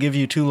ticket and they give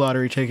you 2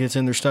 lottery tickets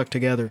and they're stuck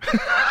together.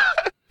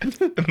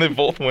 And they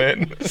both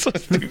win. So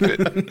stupid.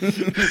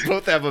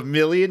 Both have $1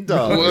 million.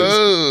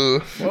 Whoa.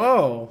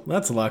 Whoa,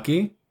 that's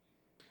lucky.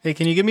 Hey,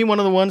 can you give me one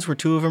of the ones where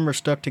 2 of them are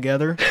stuck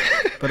together,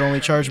 but only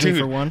charge me Dude,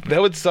 for one? that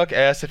would suck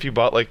ass if you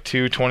bought like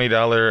 2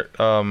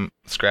 $20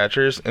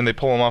 scratchers and they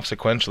pull them off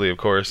sequentially, of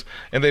course,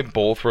 and they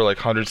both were like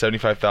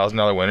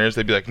 $175,000 winners.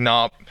 They'd be like,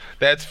 "Nah,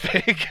 that's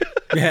fake.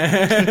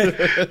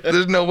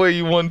 There's no way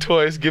you won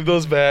twice. Give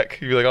those back."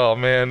 You'd be like, "Oh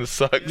man, this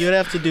sucks." You'd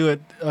have to do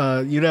it.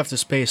 You'd have to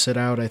space it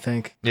out, I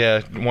think.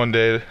 Yeah, one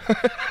day.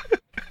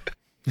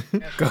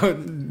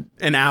 Go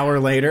an hour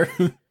later.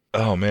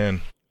 Oh man.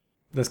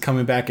 That's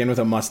coming back in with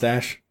a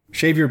mustache.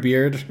 Shave your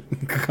beard.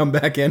 Come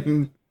back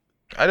in.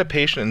 I had a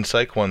patient in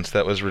psych once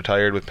that was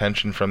retired with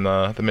pension from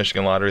the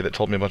Michigan Lottery that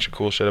told me a bunch of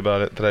cool shit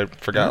about it that I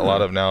forgot a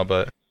lot of now,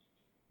 but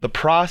the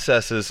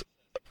processes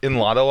in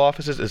lotto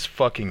offices is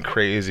fucking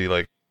crazy.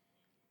 Like,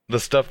 the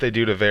stuff they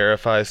do to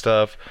verify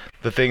stuff,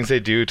 the things they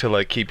do to,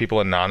 like, keep people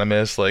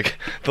anonymous. Like,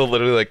 they'll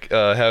literally, like,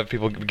 have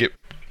people get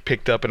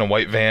picked up in a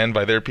white van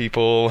by their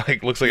people.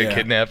 Like, looks like a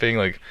kidnapping.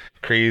 Like,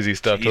 crazy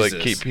stuff to, like,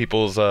 keep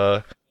people's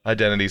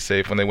identities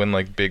safe when they win,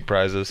 like, big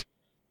prizes.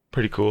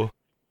 Pretty cool.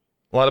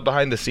 A lot of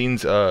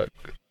behind-the-scenes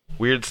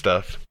weird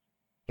stuff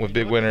with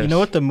big winners. You know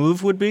what the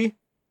move would be?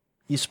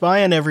 You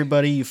spy on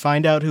everybody, you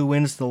find out who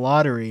wins the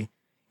lottery,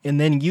 and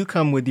then you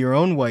come with your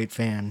own white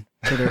van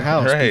to their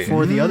house Right.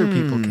 before the other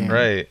people can.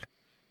 Right.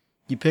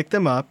 You pick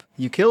them up,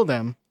 you kill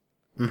them,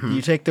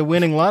 you take the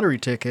winning lottery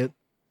ticket,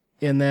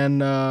 and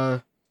then,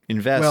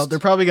 Invest. well, they're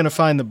probably going to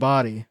find the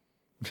body.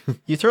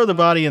 You throw the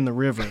body in the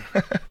river,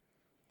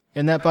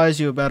 and that buys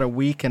you about a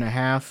week and a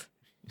half,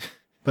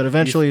 but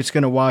eventually it's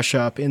going to wash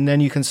up, and then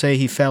you can say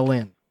he fell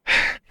in.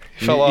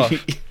 Fell off.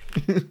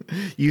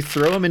 You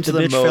throw him into The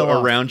the bitch fell moat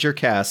off. around your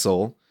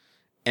castle,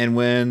 and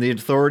when the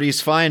authorities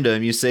find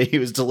him, you say he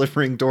was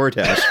delivering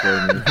DoorDash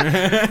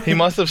for me. He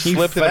must have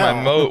slipped into my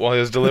fell. moat while he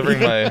was delivering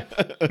my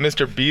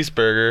Mr. Beast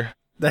burger.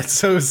 That's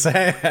so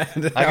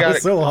sad. I got was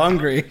it. so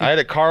hungry. I had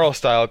a Carl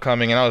style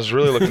coming, and I was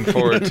really looking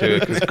forward to it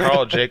because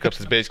Carl Jacobs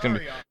is basically gonna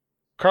be.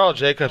 Carl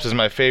Jacobs is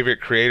my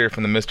favorite creator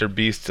from the Mr.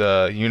 Beast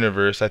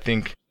universe. I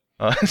think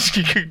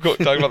you could go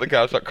talk about the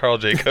cops about Carl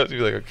Jacobs. You'd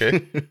be like,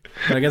 okay.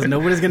 But I guess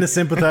nobody's going to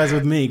sympathize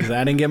with me because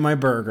I didn't get my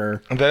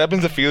burger. And that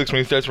happens to Felix when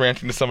he starts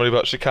ranting to somebody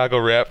about Chicago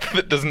rap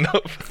that doesn't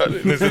know about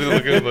it. And they sit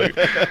there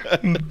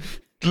looking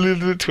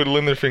like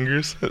twiddling their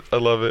fingers. I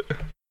love it.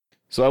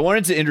 So I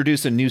wanted to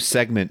introduce a new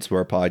segment to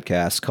our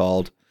podcast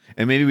called,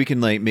 and maybe we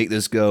can like make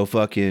this go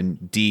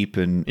fucking deep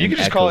and You could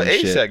just call it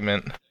a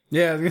segment.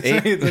 Yeah, I was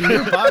gonna say, it's a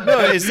new podcast. No,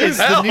 it's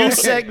the new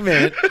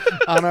segment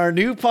on our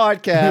new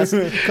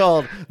podcast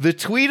called The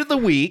Tweet of the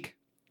Week.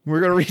 We're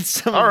going to read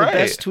some of the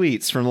best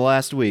tweets from the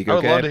last week. I would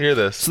Okay? love to hear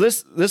this. So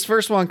this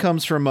first one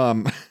comes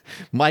from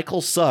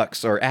Michael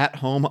Sucks or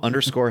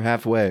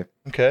 @home_halfway.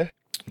 Okay.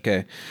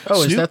 Okay.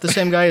 Oh, is Snoop- that the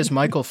same guy as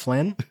Michael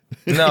Flynn?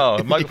 No,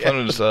 Michael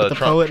Flynn was The Trump.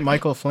 poet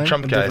Michael Flynn?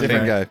 Trump guy, I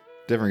Different guy.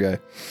 Different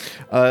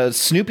guy.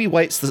 Snoopy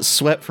wipes the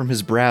sweat from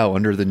his brow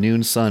under the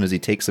noon sun as he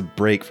takes a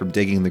break from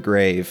digging the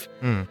grave.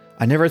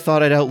 I never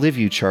thought I'd outlive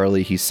you,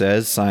 Charlie, he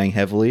says, sighing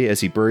heavily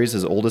as he buries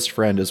his oldest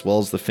friend as well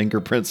as the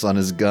fingerprints on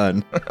his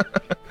gun.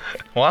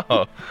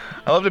 Wow.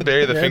 I love to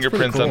bury the Yeah, it's pretty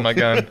fingerprints on cool. my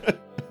gun.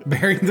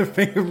 Burying the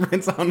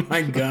fingerprints on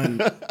my gun.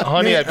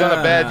 Honey, I've done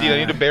a bad deed. I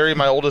need to bury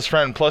my oldest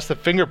friend plus the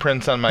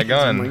fingerprints on my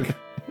gun.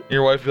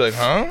 Your wife would be like,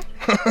 huh?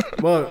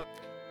 Well,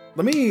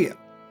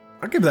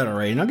 I'll give that a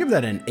rating. I'll give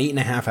that an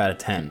 8.5 out of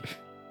 10.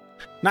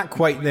 Not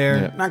quite there,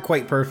 Yeah. not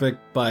quite perfect,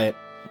 but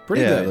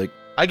pretty Yeah, good. like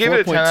I gave it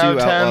a 10 out 4.2 of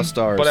Outlaw 10,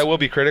 stars. but I will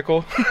be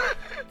critical.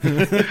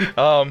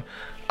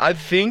 I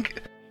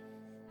think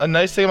a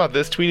nice thing about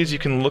this tweet is you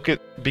can look at,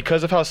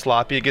 because of how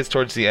sloppy it gets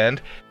towards the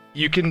end,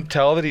 you can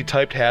tell that he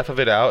typed half of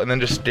it out and then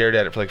just stared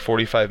at it for like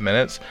 45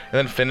 minutes and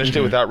then finished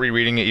it without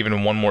rereading it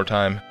even one more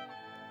time.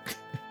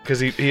 Because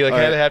he like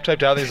had it half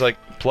typed out and he's like,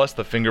 plus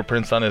the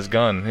fingerprints on his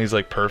gun. And he's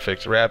like,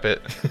 perfect, wrap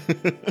it.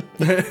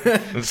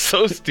 It's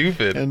so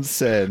stupid. and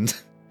send.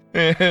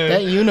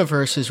 That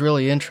universe is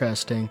really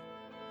interesting.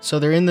 So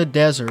they're in the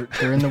desert.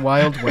 They're in the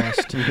Wild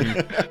West.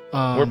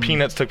 Where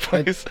Peanuts took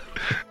place.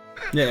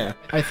 yeah.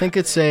 I think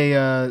it's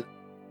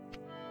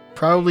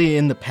probably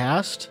in the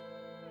past.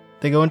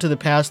 They go into the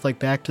past like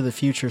Back to the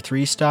Future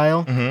 3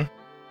 style.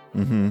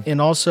 And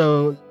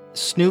also,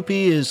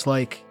 Snoopy is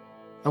like,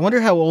 I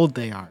wonder how old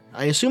they are.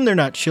 I assume they're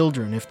not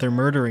children if they're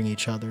murdering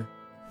each other.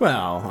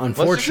 Well,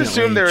 unfortunately, Let's just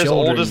assume they're as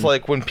old children- as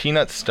like when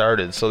Peanuts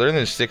started. So they're in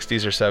their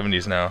 60s or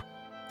 70s now.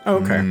 Oh,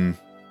 okay.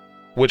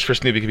 Which for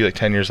Snoopy could be like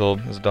 10 years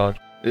old as a dog.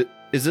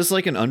 Is this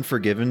like an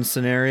Unforgiven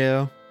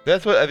scenario?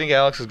 That's what I think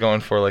Alex is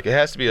going for. Like, it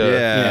has to be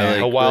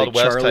a Wild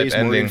West Charlie's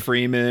type Morgan ending.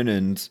 Freeman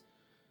and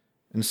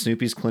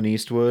Snoopy's Clint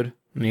Eastwood.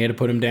 And you had to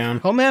put him down.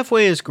 Home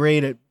Halfway is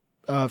great at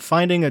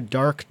finding a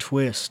dark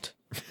twist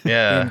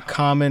Yeah. in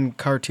common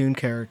cartoon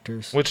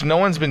characters. Which no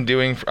one's been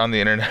doing on the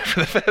internet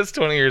for the past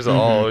 20 years at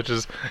all, which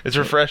is it's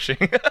refreshing.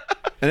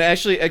 And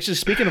actually,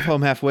 speaking of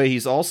Home Halfway,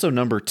 he's also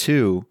number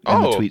 2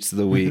 in the tweets of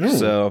the week.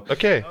 So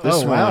Okay.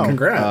 this wow. one,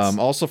 Congrats.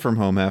 also from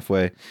Home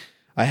Halfway.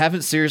 I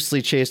haven't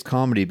seriously chased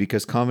comedy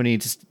because comedy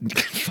just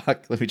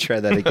fuck. Let me try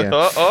that again.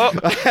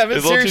 I haven't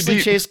It's a little too seriously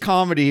deep. chased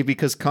comedy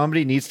because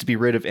comedy needs to be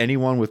rid of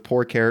anyone with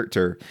poor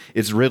character.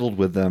 It's riddled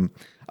with them.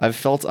 I've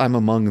felt I'm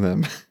among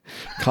them.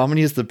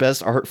 Comedy is the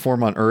best art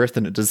form on earth,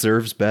 and it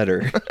deserves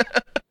better.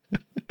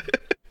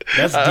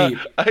 That's deep.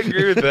 I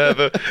agree with that.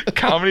 The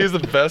comedy is the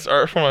best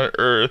art form on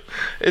earth.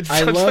 It's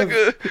I such love- like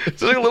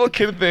it's like a little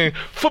kid thing.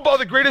 Football,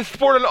 the greatest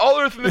sport on all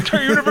earth in the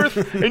entire universe,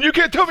 and you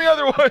can't tell me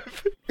otherwise.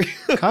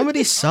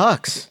 Comedy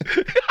sucks.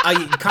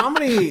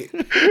 Comedy.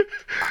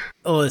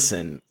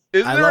 Listen,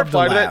 Isn't I there a love to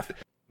reply to laugh. that?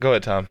 Go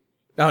ahead, Tom.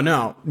 Oh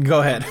no, go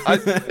ahead.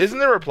 Isn't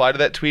there a reply to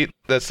that tweet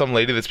that some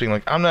lady that's being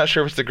like, I'm not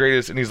sure if it's the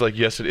greatest, and he's like,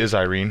 yes, it is,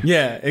 Irene.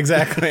 Yeah,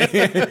 exactly.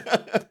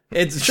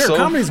 It's sure So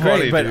comedy's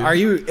funny, great, but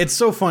dude. it's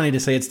so funny to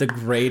say it's the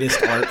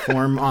greatest art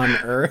form on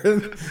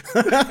earth.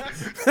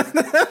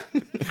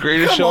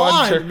 Greatest Come show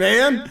on on,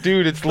 man.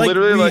 Dude, it's Like,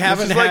 literally we like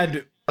haven't this is had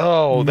like,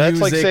 oh, that's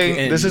like music saying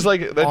this and is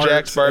like the arts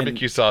Jack's and-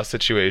 barbecue sauce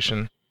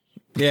situation.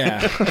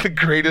 Yeah. The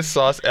greatest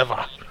sauce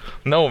ever.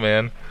 No,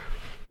 man.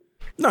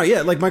 No,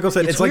 yeah, like Michael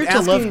said, It's, it's like weird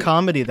asking, to love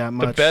comedy that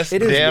much.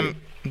 It is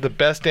The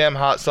best damn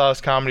hot sauce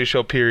comedy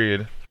show,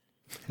 period.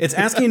 It's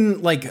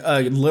asking like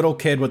a little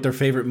kid what their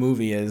favorite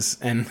movie is,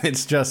 and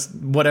it's just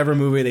whatever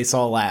movie they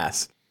saw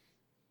last.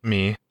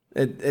 Me.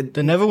 It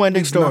The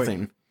Never-Ending Story.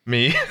 nothing.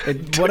 Me.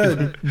 What a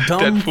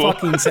dumb Deadpool.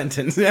 fucking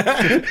sentence.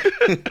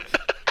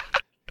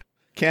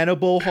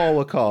 Cannibal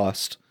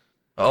Holocaust.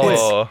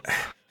 Oh.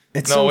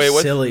 It's No, so wait,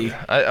 what's- silly.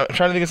 I'm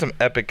trying to think of some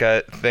epic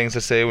things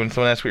to say when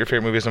someone asks what your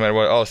favorite movie is, no matter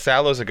what. Oh,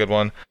 Salo's a good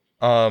one.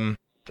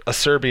 A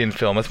Serbian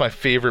film. That's my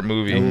favorite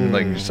movie.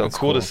 Like, so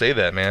cool to say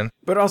that, man.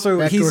 But also,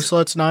 Backdoor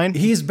Sluts 9.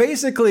 he's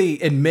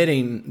basically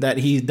admitting that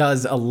he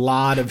does a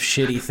lot of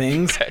shitty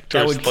things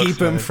Backdoor that would Sluts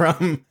keep him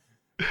 9.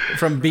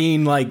 from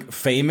being like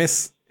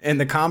famous in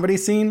the comedy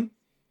scene.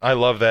 I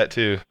love that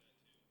too.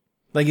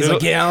 Like he's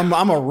like, yeah,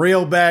 I'm a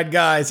real bad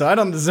guy, so I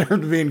don't deserve to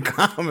be in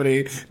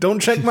comedy. Don't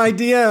check my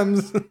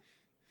DMs.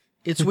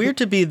 It's weird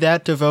to be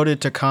that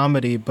devoted to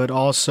comedy, but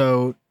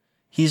also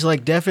he's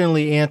like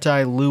definitely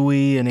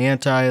anti-Louis and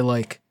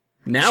anti-like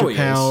Now he is.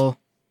 Chappelle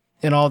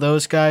and all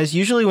those guys.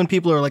 Usually when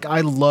people are like, I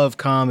love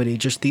comedy,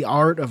 just the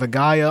art of a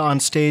guy on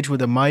stage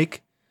with a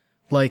mic,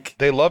 like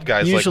They love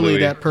guys usually like Louis.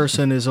 that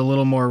person is a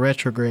little more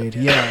retrograde.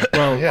 Yeah.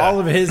 Well, Yeah. all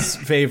of his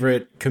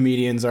favorite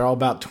comedians are all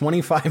about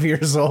 25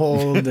 years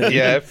old. And,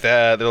 Yeah, if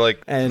that. They're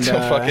like And, so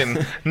fucking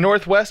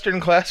Northwestern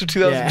class of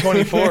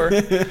 2024.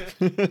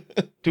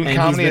 Doing And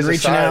comedy he's as been a reaching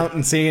side. out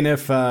and seeing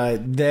if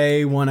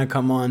they want to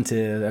come on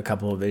to a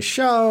couple of his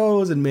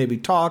shows and maybe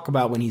talk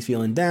about when he's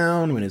feeling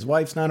down, when his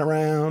wife's not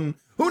around.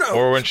 Who knows?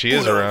 Or when she Who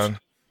is knows? around.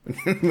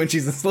 When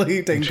she's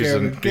asleep, taking she's care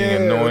of the being kid.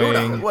 Who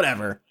annoying. knows?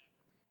 Whatever.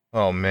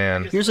 Oh,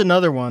 man. Here's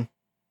another one.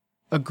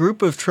 A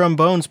group of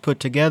trombones put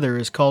together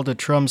is called a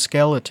trum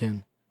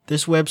skeleton.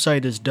 This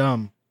website is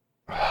dumb.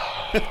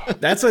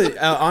 That's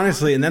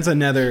honestly, and that's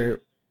another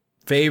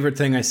favorite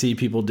thing I see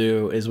people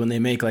do is when they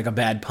make like a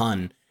bad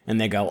pun and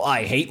they go,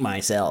 I hate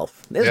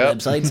myself. This Yep.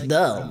 website's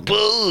dumb.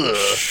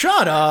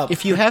 Shut up.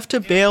 If you have to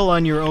bail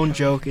on your own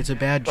joke, it's a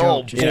bad joke.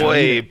 Oh Just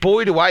read it.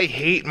 boy, do I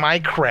hate my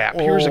crap.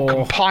 Here's a Oh.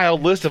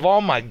 compiled list of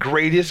all my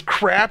greatest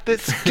crap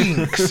that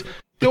stinks.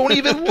 Don't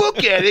even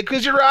look at it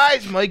because your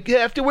eyes might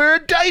have to wear a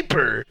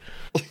diaper.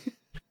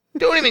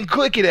 Don't even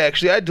click it,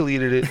 actually. I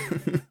deleted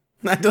it.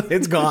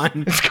 It's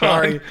gone. It's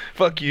Sorry. gone.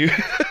 Fuck you.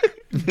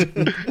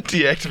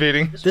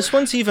 Deactivating. This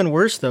one's even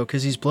worse though,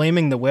 because he's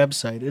blaming the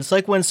website. It's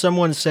like when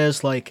someone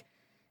says like,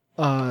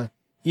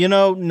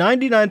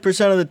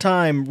 99% of the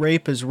time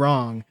rape is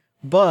wrong,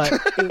 but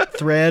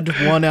thread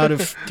 1 out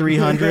of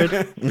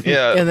 300,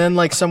 Yeah. and then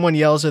like someone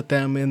yells at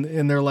them,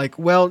 and they're like,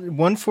 well,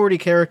 140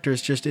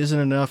 characters just isn't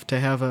enough to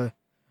have a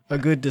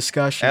good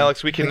discussion.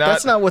 Alex, we Like, cannot.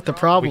 that's not what the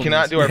problem We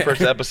cannot is. do our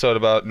first episode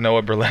about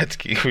Noah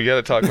Berletsky. We got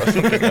to talk about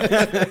something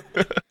else.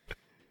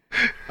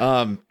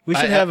 We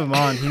should have him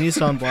on. He needs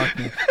to unblock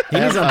me. He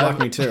needs to unblock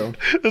me too.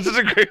 This is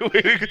a great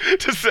way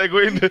to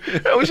segue into.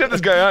 Oh, we should have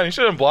this guy on. He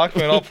should have blocked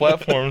me on all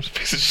platforms.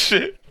 Piece of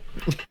shit.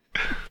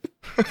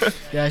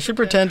 Yeah, I should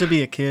pretend to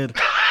be a kid.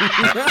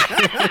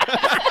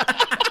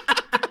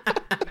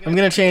 I'm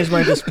gonna change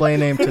my display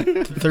name to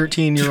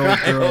 13-year-old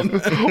girl.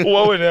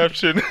 Whoa, in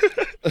action.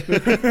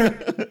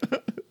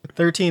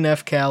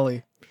 13F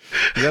Cali.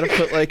 You gotta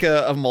put like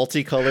a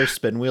multicolor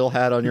spin wheel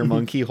hat on your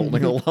monkey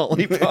holding a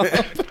lollipop.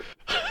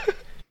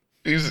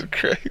 Jesus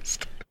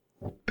Christ.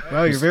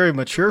 Wow, you're very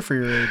mature for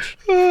your age.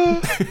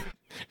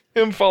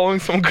 Him following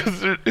someone because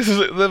they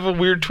have a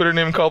weird Twitter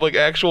name called like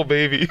Actual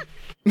Baby.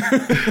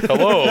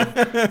 Hello.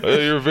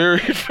 You're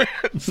very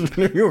advanced.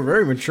 You're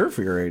very mature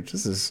for your age.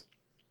 This is.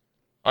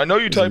 I know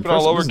you type in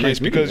all impressive. This is lowercase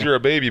nice meeting because you. you're a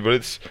baby, but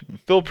it's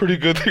still pretty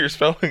good that you're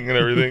spelling and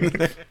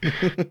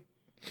everything.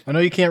 I know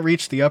you can't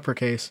reach the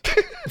uppercase.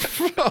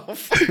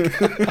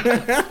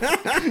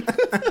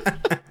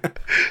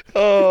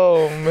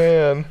 Oh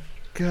man.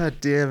 God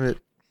damn it.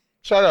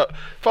 Shout out.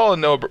 Follow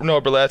Noah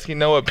Berlatsky,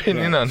 No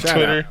Opinion on shout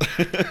Twitter.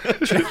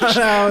 Shout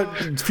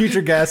out,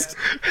 future guest.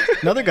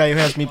 Another guy who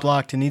has me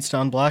blocked and needs to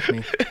unblock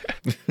me.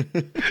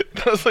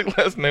 That was like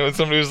last night when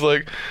somebody was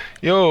like,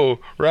 yo,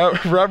 Rob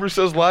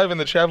Rousseau's live in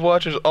the Chav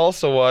Watchers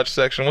also watch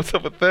section. What's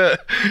up with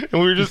that? And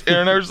we were just,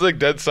 Aaron and I were just like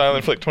dead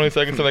silent for like 20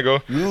 seconds. And I go,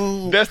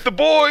 that's the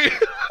boy.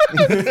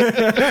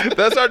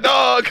 That's our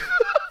dog.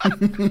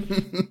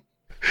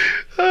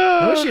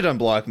 I wish he'd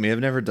unblock me. I've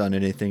never done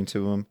anything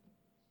to him.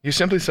 You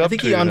simply I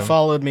think he subtweeted him.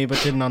 unfollowed me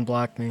but didn't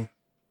unblock me.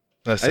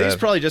 That's I think it's sad.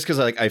 probably just because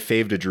I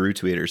faved a Drew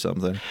tweet or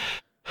something.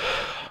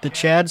 The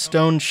Chad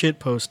Stone shit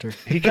poster.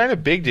 He kind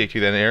of big dicked you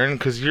then, Aaron,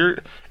 because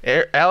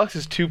Alex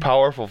is too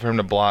powerful for him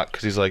to block.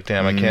 Because he's like,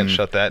 damn, I can't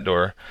shut that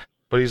door.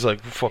 But he's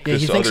like, fuck Yeah,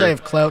 this he thinks other. I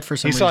have clout for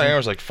some He reason. saw Aaron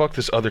was like, fuck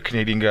this other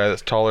Canadian guy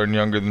that's taller and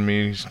younger than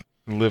me. He's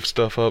lifts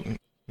stuff up,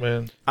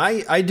 man.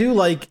 I do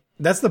like,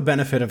 that's the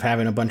benefit of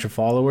having a bunch of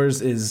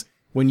followers is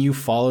when you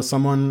follow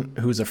someone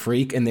who's a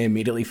freak and they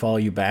immediately follow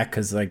you back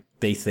because like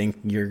they think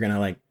you're gonna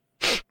like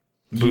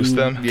Boost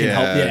them. can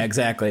help. Yeah,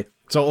 exactly.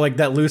 So like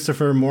that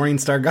Lucifer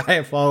Morningstar guy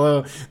I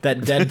follow, that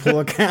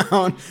Deadpool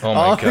account, Oh my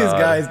all these God.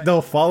 guys,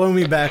 they'll follow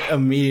me back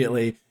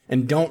immediately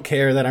and don't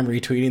care that I'm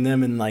retweeting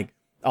them, and like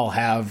I'll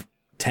have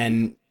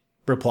 10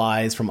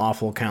 replies from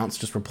awful accounts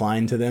just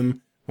replying to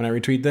them when I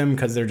retweet them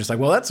because they're just like,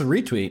 well, that's a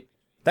retweet.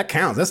 That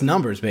counts. That's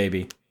numbers,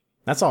 baby.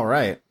 That's all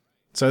right.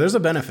 So there's a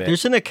benefit.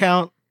 There's an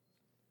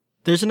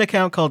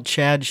account called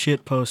Chad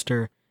Shit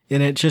Poster,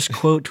 and it just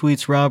quote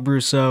tweets Rob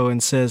Rousseau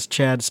and says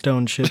Chad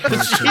Stone Shit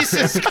Poster.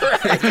 Jesus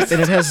Christ.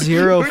 And it has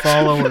 0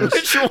 followers.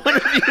 Which one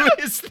of you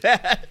is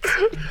that?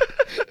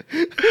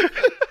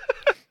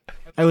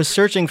 I was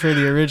searching for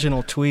the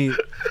original tweet.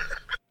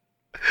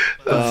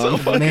 So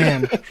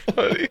Man,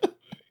 funny.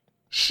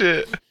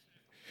 Shit.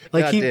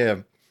 like God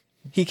damn.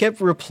 he kept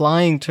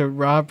replying to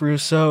Rob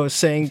Rousseau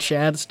saying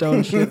Chad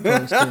Stone Shit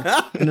Poster,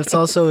 and it's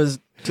also his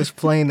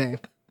display name.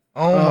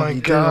 Oh, my he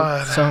did it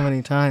God. so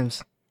many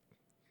times.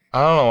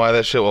 I don't know why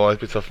that shit will always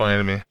be so funny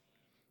to me.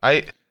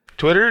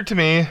 Twitter to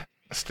me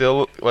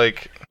still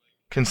like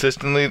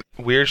consistently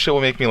weird shit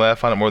will make me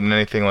laugh on it more than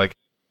anything. Like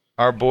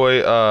our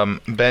boy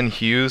Ben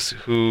Hughes,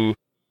 who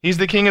he's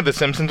the king of The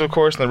Simpsons, of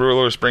course, and the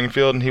ruler of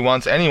Springfield, and he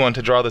wants anyone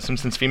to draw the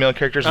Simpsons female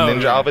characters in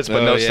ninja outfits,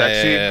 but no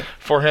sexy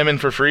for him and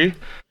for free.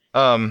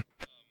 I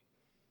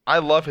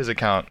love his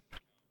account.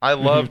 I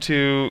love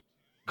to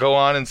go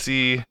on and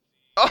see.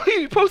 Oh,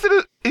 he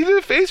did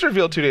a face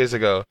reveal 2 days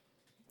ago.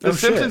 The Oh,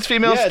 Simpsons shit.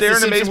 female Yeah, it's stare the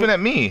in Simpsons amazement at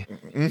me.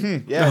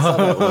 Yeah, I saw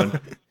that one.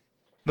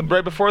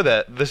 Right before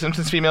that, the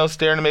Simpsons female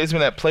stare in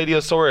amazement at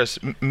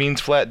Plateosaurus, means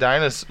flat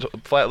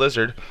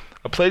lizard,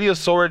 a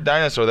plateosaurid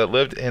dinosaur that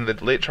lived in the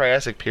late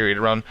Triassic period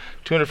around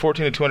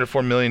 214 to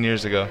 204 million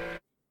years ago.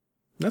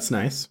 That's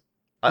nice.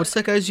 What's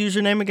that guy's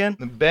username again?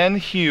 Ben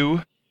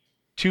Hugh,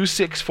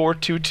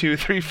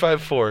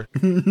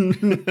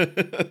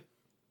 264222354.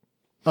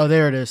 Oh,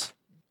 there it is.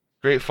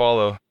 Great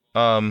follow.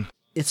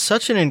 It's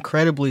such an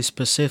incredibly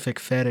specific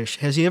fetish.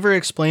 Has he ever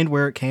explained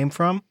where it came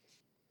from?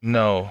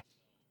 No,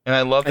 and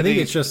I love. I think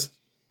it's just,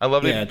 I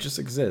love yeah, it. it just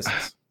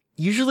exists.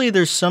 Usually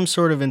there's some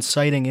sort of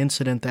inciting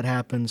incident that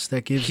happens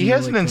that gives He you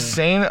has like an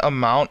insane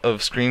amount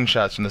of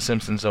screenshots from The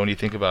Simpsons, though, when you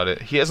think about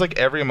it. He has like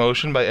every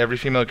emotion by every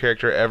female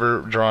character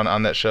ever drawn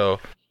on that show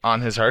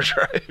on his hard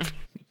drive.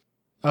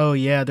 Oh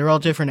yeah, they're all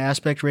different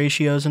aspect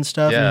ratios and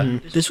stuff. Yeah.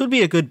 This would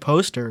be a good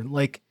poster.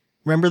 Like,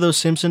 remember those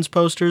Simpsons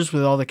posters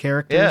with all the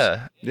characters?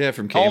 Yeah. Yeah,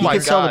 from Oh Cable. my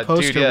could sell the God,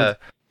 dude, poster yeah. with-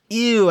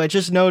 Ew, I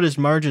just noticed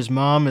Marge's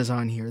mom is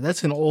on here.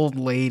 That's an old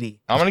lady.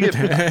 I'm gonna get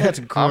That's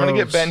gross. I'm gonna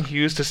get Ben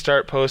Hughes to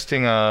start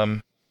posting or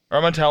I'm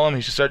gonna tell him he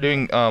should start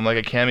doing like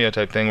a cameo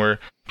type thing where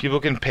people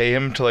can pay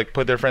him to like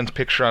put their friend's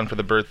picture on for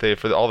the birthday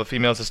for all the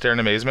females to stare in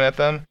amazement at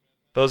them.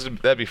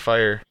 That'd be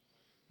fire.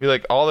 Be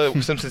like all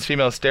the Simpsons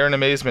females stare in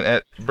amazement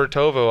at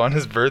Bertovo on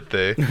his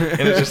birthday,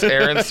 and it's just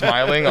Aaron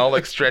smiling, all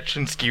like stretched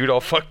and skewed,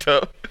 all fucked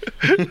up.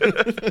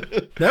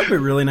 That'd be a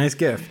really nice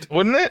gift.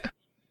 Wouldn't it?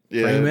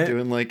 Yeah, Frame it.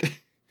 doing like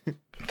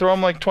Throw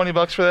him like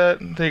 $20 for that.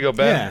 There you go,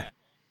 Ben. Yeah.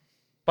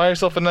 Buy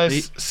yourself a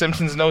nice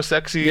Simpsons no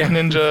sexy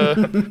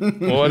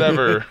ninja,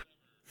 whatever.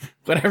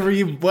 Whatever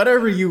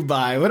you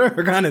buy,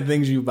 whatever kind of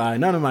things you buy,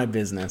 none of my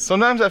business.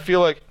 Sometimes I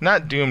feel like,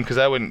 not doomed because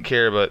I wouldn't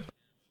care, but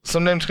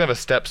sometimes kind of a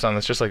stepson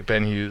that's just like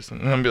Ben Hughes.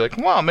 And I'm gonna be like,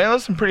 wow, man,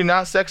 those are some pretty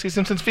not sexy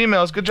Simpsons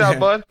females. Good job,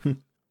 bud.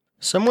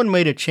 Someone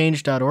made a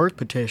change.org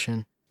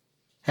petition.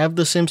 Have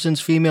the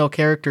Simpsons female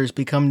characters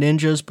become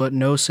ninjas but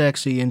no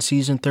sexy in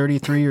season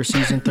 33 or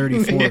season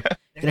 34.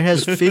 And it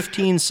has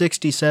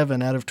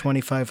 1567 out of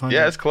 2500.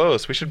 Yeah, it's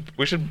close. We should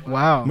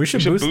Wow. We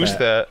should, boost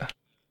that.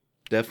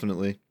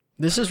 definitely.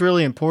 This is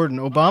really important.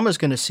 Obama's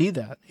going to see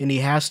that, and he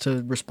has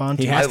to respond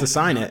to He it. has to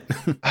sign it.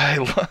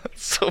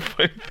 It's so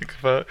funny to think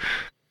about.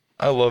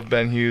 I love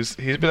Ben Hughes.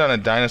 He's been on a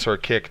dinosaur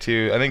kick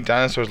too. I think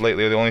dinosaurs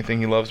lately are the only thing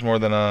he loves more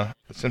than the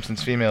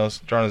Simpsons females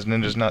drawn as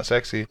ninjas not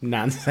sexy.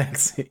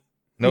 Non-sexy.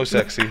 No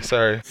sexy,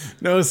 sorry.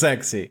 No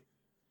sexy.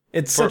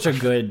 It's such a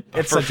good.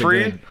 It's for such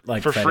free, a good,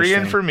 like, for fetish free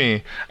and thing. for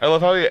me. I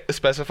love how he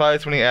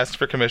specifies when he asks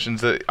for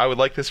commissions that I would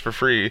like this for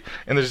free,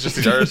 and there's just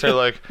these artists that are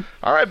like,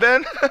 "All right,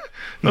 Ben,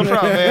 no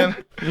problem,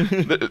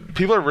 man."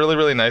 People are really,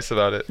 really nice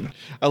about it.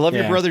 I love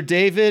your Yeah. brother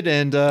David,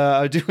 and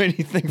I'll do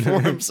anything for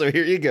him. So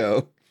here you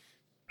go.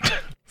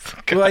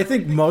 Well, I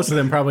think most of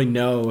them probably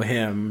know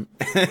him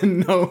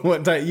and know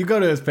what type. You go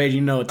to his page,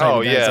 you know what type Oh,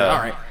 of guy. yeah. It's like, all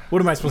right,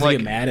 what am I supposed Like,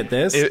 to get mad at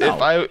this? If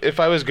No. if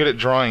I was good at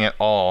drawing at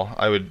all,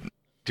 I would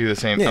do the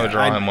same. I Yeah, would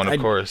draw I'd- him one, of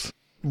I'd- course.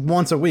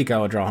 Once a week, I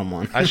would draw him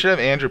one. I should have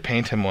Andrew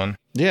paint him one.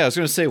 Yeah, I was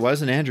gonna say, why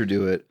doesn't Andrew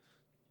do it?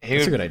 He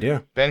That's a would, good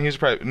idea. Ben, he'd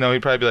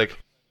probably be like,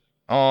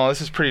 "Oh,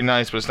 this is pretty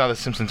nice, but it's not the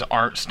Simpsons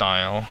art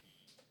style."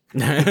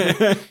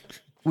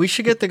 We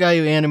should get the guy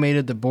who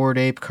animated the Bored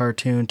Ape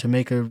cartoon to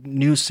make a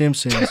new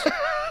Simpsons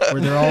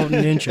where they're all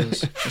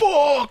ninjas.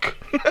 Fuck.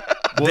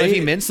 Well, if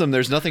he mints them,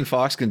 there's nothing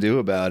Fox can do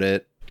about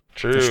it.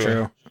 True. That's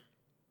true.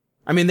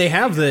 I mean, they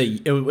have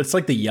it's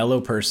like the yellow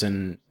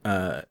person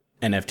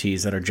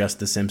NFTs that are just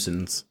the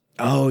Simpsons.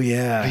 Oh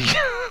yeah.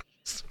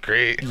 It's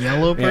great.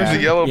 Yellow person?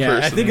 The yellow yeah,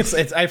 person. I think it's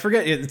I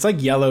forget. It's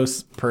like yellow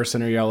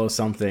person or yellow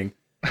something.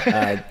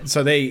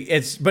 So but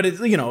it's,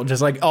 you know,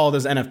 just like all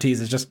those NFTs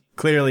is just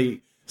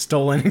clearly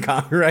stolen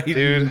copyright,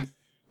 Dude.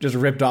 just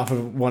ripped off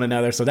of one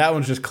another. So that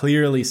one's just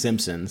clearly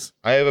Simpsons.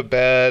 I have a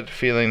bad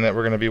feeling that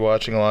we're going to be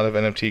watching a lot of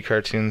NFT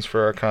cartoons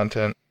for our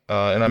content,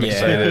 and I'm Yeah.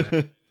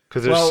 excited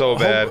because they're Well, so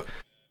bad.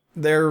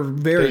 They're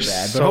very They're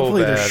bad, but so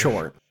hopefully they're bad.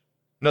 short.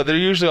 No, they're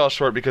usually all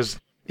short because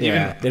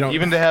Yeah, they don't-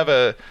 even to have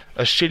a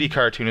shitty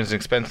cartoon is an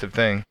expensive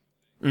thing,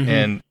 Mm-hmm.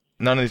 and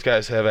none of these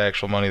guys have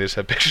actual money. They just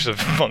have pictures of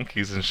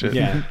monkeys and shit.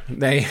 Yeah,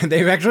 they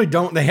actually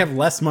don't. They have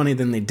less money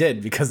than they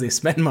did because they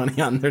spend money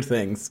on their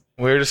things.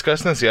 We were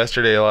discussing this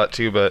yesterday a lot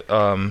too, but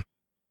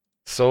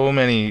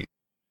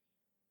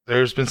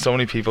there's been so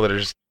many people that are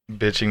just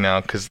bitching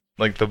now because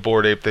like the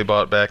Bored Ape they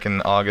bought back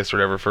in August or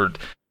whatever for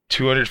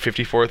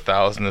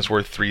 $254,000 is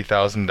worth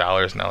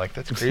 $3,000 now. Like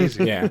that's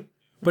crazy. Yeah,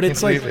 but Can't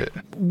it's like, believe it.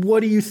 what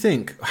do you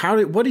think? How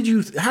did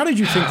you think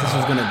this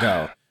was gonna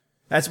go?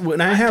 That's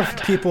when I have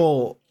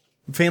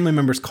family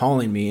members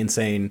calling me and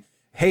saying,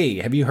 "Hey,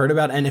 have you heard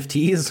about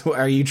NFTs?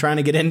 Are you trying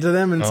to get into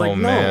them?" And it's Oh, like,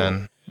 no,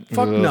 man.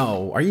 fuck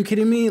no. Are you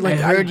kidding me?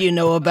 Like, you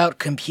know about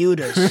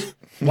computers.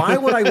 why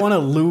would I want to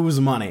lose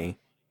money?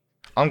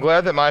 I'm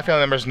glad that my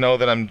family members know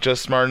that I'm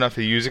just smart enough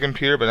to use a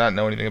computer, but not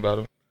know anything about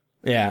them.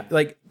 Yeah,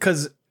 like,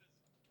 because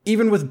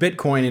even with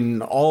Bitcoin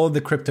and all of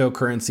the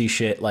cryptocurrency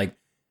shit, like,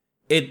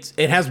 it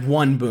has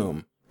one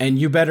boom, and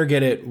you better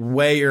get it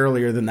way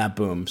earlier than that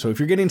boom. So if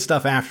you're getting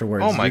stuff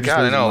afterwards, Oh my you're just god,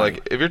 I losing know. money.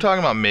 Like if you're talking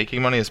about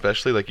making money,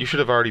 especially, like you should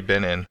have already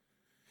been in.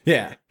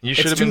 Yeah, You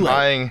should It's have been too late.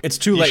 buying. It's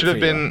too You late should have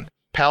for you. been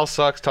Pal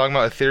Sucks talking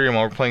about Ethereum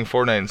while we're playing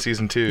Fortnite in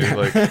season 2.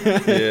 Like,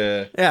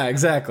 Yeah. Yeah,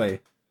 exactly.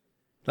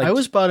 Like, I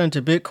was bought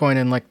into Bitcoin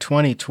in like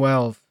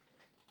 2012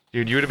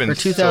 dude, you would have been or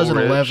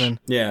 2011.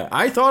 Yeah,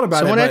 I thought about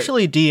Someone it. but-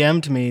 actually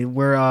DM'd me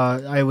where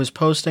I was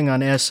posting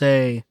on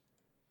SA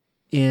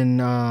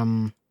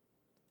in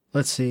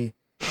let's see,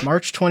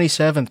 March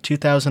 27th,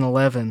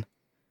 2011.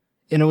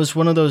 And it was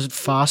one of those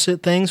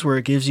faucet things where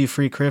it gives you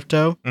free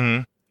crypto hmm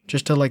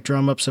just to like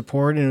drum up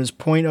support, and it was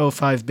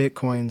 0.05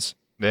 Bitcoins.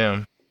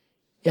 Damn.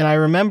 And I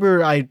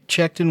remember I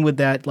checked in with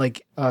that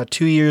like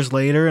 2 years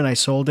later and I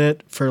sold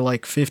it for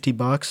like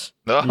 $50.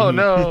 Oh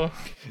no.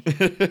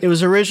 It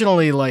was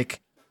originally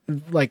like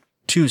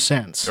 2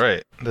 cents.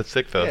 Right. That's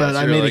sick though. But so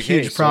I you're made a like,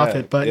 huge hey, so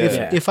profit. But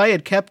yeah. if I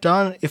had kept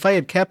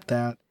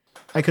that,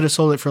 I could have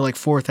sold it for like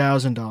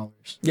 $4,000.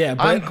 Yeah,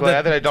 but I'm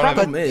glad that I don't have-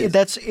 problem is,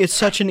 It's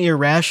such an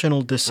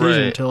irrational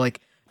decision Right. to like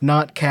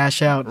not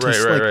cash out. To,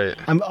 Right.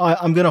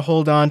 I'm gonna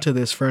hold on to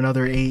this for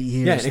another 8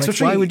 years. yeah, Like,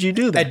 especially why would you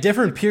do that? at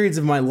different periods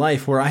of my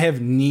life where I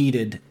have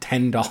needed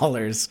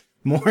 $10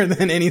 more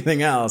than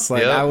anything else?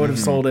 Like, Yep. I would have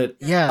sold it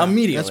Yeah,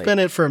 immediately. that's been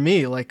it for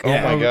me. Like,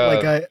 Yeah. Oh my God.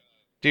 like I.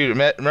 Dude,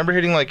 remember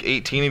hitting like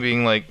 18 and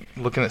being like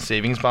looking at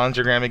savings bonds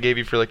your grandma gave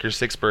you for like your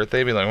 6th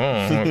birthday? Be like,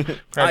 oh, what can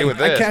I do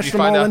with I this? cashed You them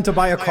find all out- in to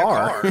buy a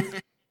car.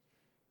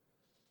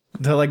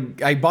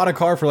 I bought a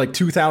car for like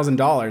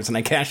 $2,000 and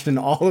I cashed in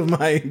all of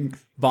my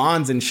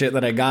bonds and shit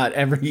that I got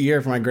every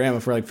year for my grandma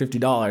for like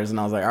 $50. And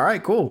I was like, all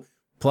right, cool.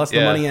 Plus the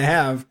Yeah. money I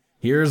have,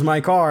 here's my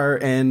car.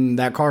 And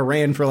that car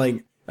ran for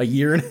like a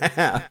year and a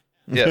half.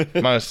 Yeah,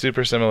 mine was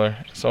super similar.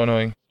 So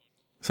annoying.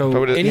 So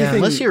But anything, Yeah,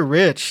 unless you're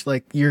rich,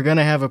 like you're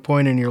gonna have a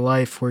point in your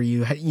life where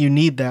you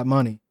need that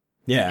money.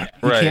 yeah,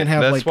 You Right. can't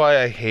have That's like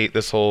why I hate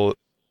this whole.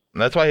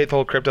 That's why I hate the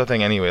whole crypto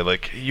thing anyway.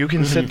 Like you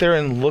can sit there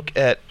and look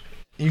at.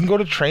 You can go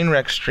to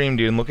Trainwreck's stream,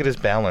 dude, and look at his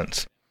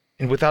balance.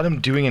 And without him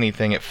doing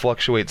anything, it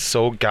fluctuates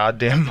so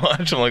goddamn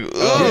much. I'm like,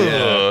 ugh.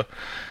 yeah.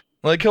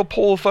 Like he'll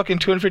pull fucking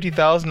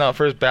 250,000 out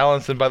for his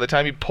balance, and by the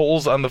time he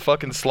pulls on the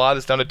fucking slot,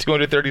 it's down to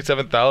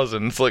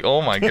 237,000. It's like,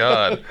 oh my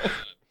god,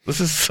 this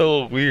is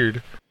so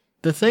weird.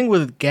 the thing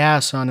with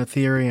gas on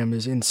Ethereum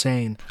is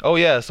insane. Oh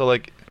yeah, so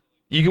like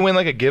you can win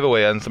like a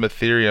giveaway on some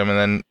Ethereum and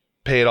then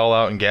pay it all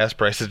out in gas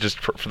prices just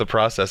for the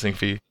processing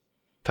fee.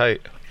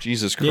 Tight.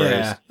 Jesus Christ.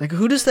 yeah. Like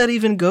who does that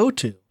even go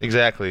to?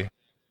 Exactly.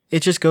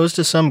 It just goes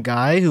to some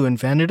guy who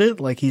invented it.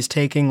 Like he's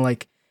taking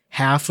like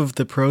half of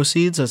the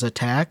proceeds as a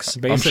tax.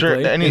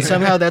 Basically. And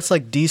somehow that's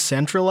like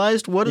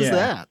decentralized? What is Yeah.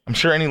 that? I'm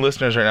sure any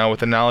listeners right now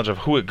with the knowledge of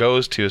who it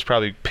goes to is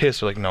probably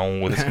pissed. They're like,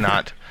 no, it's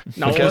not.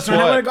 No, But guess that's not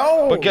how what? it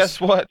goes. But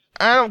guess what?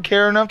 I don't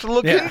care enough to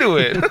look Yeah. into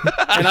it.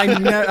 And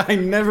I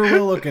never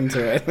will look into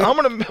it. I'm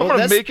gonna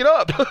that's- make it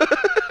up.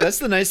 That's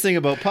the nice thing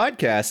about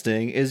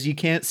podcasting is you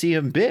can't see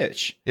him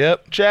bitch.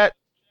 Yep. Chat,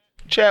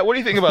 what do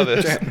you think about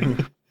this?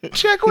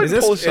 Chat, go ahead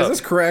and pull this up.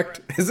 correct?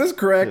 Is this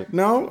correct?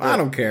 No, I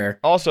don't care.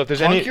 Also, if there's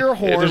Honk any, your if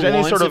horn there's any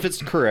once sort of, if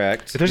it's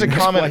correct. if there's a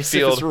comment twice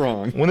field, if it's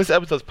wrong. when this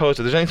episode's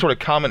posted, if there's any sort of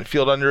comment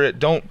field under it,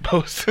 don't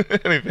post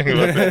anything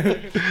about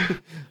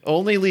that.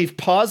 Only leave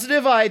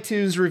positive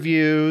iTunes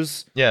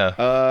reviews.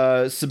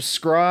 Yeah.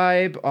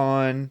 Subscribe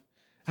on.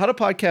 How do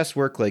podcasts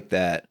work like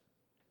that?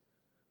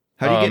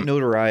 How do you get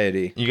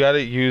notoriety? You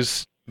gotta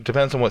use.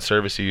 Depends on what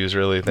service you use,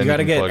 really. Then You got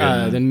to can get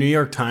plug in. the New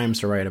York Times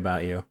to write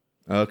about you.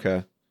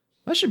 Okay,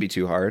 that shouldn't be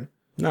too hard.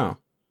 No,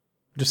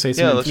 just say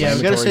Yeah, some let's- Yeah,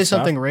 we gotta say inflammatory stuff.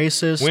 something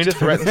racist. We need to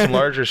threaten some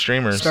larger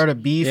streamers. Start a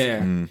beef.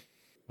 Yeah,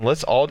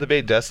 Let's all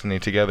debate Destiny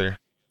together.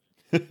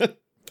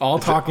 all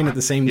talking at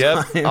the same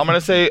Yep. time. I'm gonna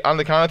say on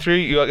the count of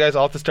 3, you guys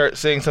all have to start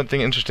saying something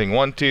interesting.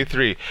 1, 2,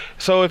 3.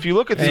 So if you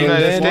look at the And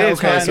United then, States,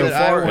 okay, like, so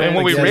far, and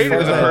when we like, raided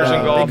as the far as,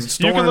 Persian big Gulf, you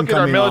storm can look at our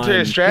coming military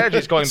on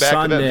strategies going back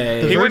Sunday.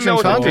 to them. He wouldn't know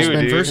what to do,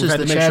 Congressman dude. versus We've had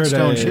the to make sure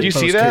Chatstone that- Do you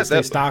see shitpost. that?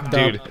 They stocked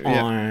Dude, up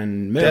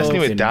on milk Destiny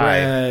would and die.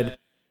 bread.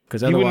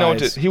 Because He wouldn't know what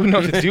otherwise, to. He wouldn't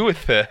know what to do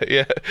with that.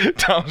 Yeah,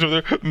 Tom's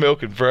over there,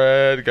 milk and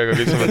bread. Gotta go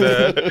get some of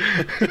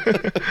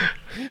that.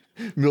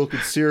 Milk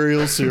and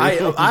cereal.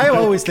 I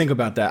always think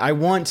about that. I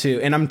want to,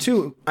 and I'm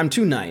too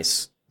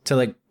nice to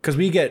like, because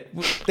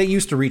they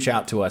used to reach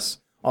out to us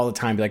all the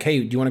time, be like, hey,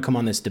 do you want to come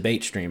on this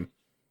debate stream?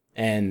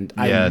 And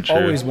Yeah, I true.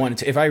 always wanted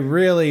to. If I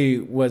really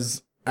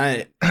was,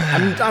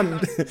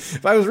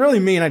 if I was really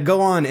mean, I'd go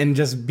on and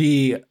just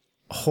be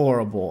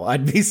horrible.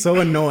 I'd be so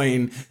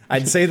annoying.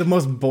 I'd say the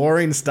most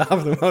boring stuff,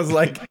 the most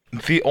like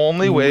The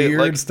only way,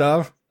 weird like,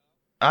 stuff.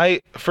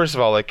 first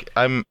of all, like,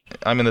 I'm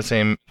in the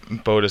same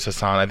boat as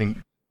Hassan. I think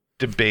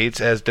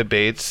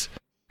debates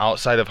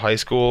outside of high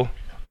school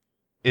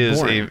is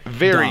Boring. a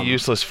very Dumb.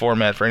 useless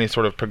format for any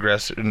sort of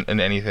progress in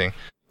anything.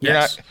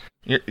 Yes.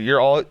 You're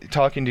all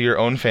talking to your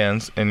own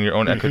fans in your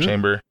own echo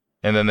chamber,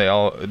 and then they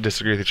all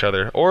disagree with each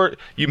other, or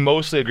you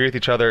mostly agree with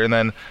each other and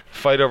then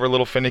fight over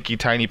little finicky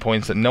tiny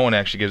points that no one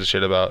actually gives a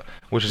shit about,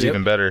 which is Yep.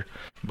 even better.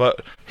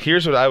 But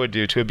here's what I would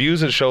do to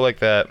abuse a show like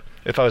that.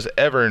 If I was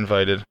ever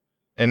invited,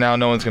 and now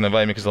no one's going to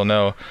invite me because they'll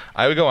know,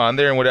 I would go on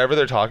there and whatever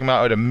they're talking about,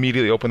 I would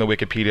immediately open the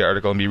Wikipedia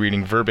article and be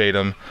reading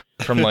verbatim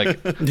from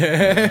like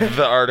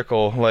the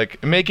article.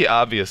 Like, make it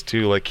obvious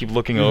too. Like, keep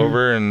looking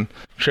over and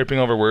tripping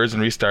over words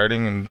and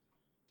restarting. And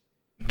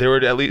there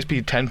would at least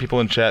be 10 people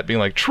in chat being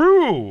like,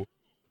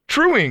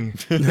 truing.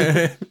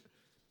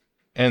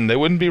 And they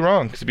wouldn't be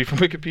wrong because it'd be from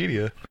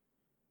Wikipedia.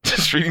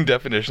 Just reading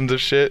definitions of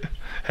shit,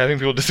 having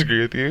people disagree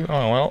with you.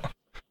 Oh, well.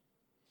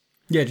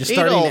 Yeah, just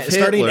Adolf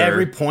starting Hitler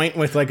every point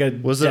with like a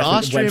was an definite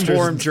Austrian-born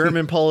Webster's-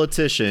 German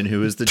politician who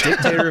was the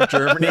dictator of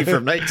Germany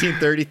from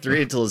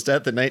 1933 until his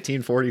death in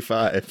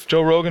 1945.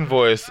 Joe Rogan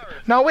voice.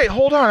 Now, wait,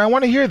 hold on. I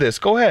want to hear this.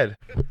 Go ahead.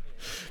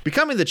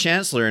 Becoming the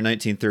chancellor in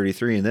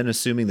 1933 and then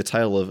assuming the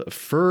title of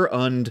Fur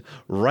und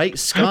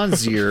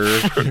Reichskanzler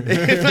in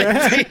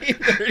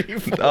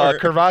 1934.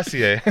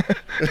 Courvoisier.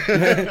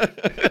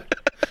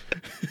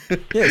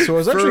 Yeah, so I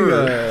was actually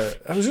Fur.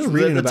 I was just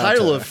reading the about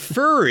title of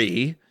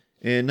Furry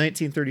in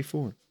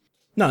 1934.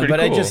 no, Pretty but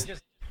I cool. just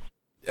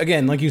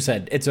again, like you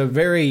said, it's a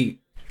very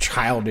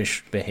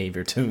childish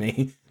behavior to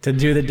me to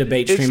do the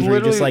debate streams where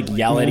you just like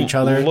yell at each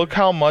other. Look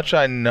how much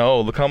I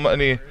know. Look how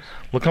many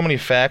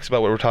facts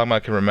about what we're talking about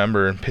I can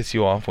remember and piss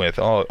you off with.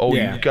 Oh,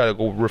 Yeah. you gotta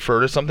go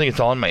refer to something. It's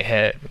all in my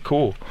head.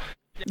 Cool.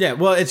 Yeah,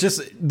 well, it's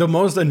just the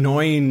most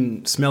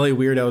annoying, smelly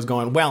weirdos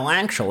going, well,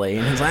 actually,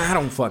 and he's like, I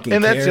don't fucking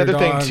And care, that's the other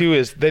dog. thing too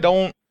is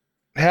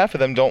half of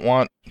them don't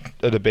want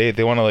a debate.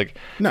 They want to like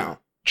No.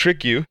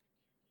 trick you.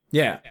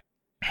 Yeah.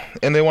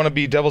 And they want to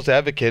be devil's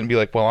advocate and be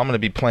like, well, I'm going to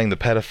be playing the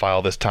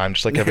pedophile this time,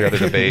 just like every other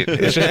debate.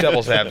 It's just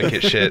devil's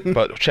advocate shit,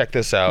 but check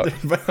this out.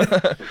 But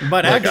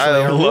Like, actually,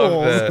 I our love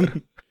rules-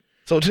 that.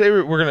 So today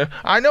we're going to,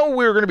 I know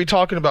we're going to be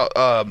talking about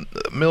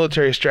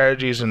military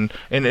strategies and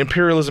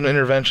imperialism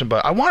intervention,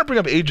 but I want to bring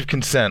up age of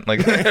consent.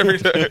 Like every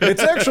time.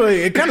 It's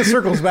actually, it kind of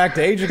circles back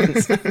to age of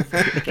consent.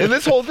 And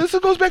this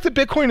goes back to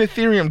Bitcoin and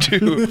Ethereum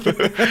too.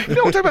 You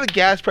know, we're talking about the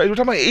gas price. We're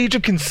talking about age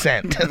of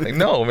consent. Like,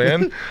 no,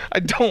 man,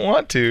 I don't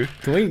want to.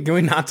 Can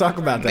we not talk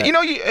about that? You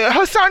know,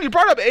 Hassan, you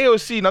brought up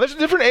AOC. Now, there's a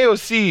different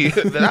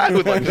AOC that I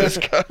would like to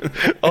discuss.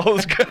 All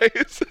those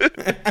guys.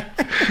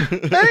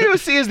 That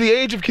AOC is the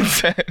age of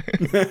consent.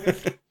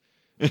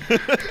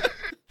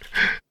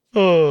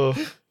 Oh.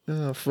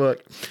 Oh, fuck.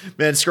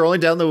 Man, scrolling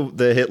down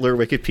the Hitler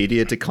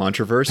Wikipedia to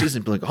controversies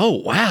and be like, oh,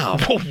 wow.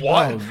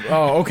 What?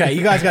 Oh, okay.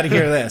 You guys got to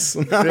hear this.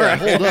 All right.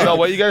 Hold up. No,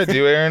 what you got to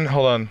do, Aaron?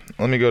 Hold on.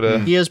 Let me go to.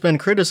 He has been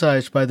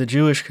criticized by the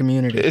Jewish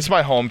community. It's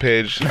my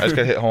homepage. I just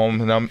got to hit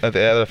home, and I'm at the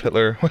Adolf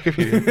Hitler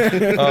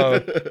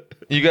Wikipedia.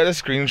 You got to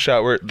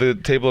screenshot where the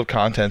table of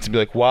contents and be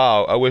like,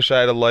 wow, I wish I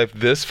had a life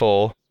this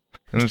full.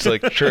 And it's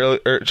like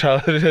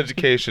childhood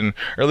education,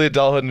 early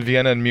adulthood in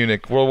Vienna and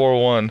Munich, World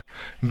War One,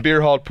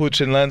 beer hall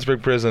putsch in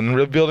Landsberg prison,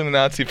 rebuilding the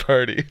Nazi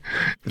party.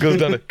 Goes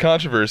down to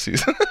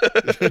controversies.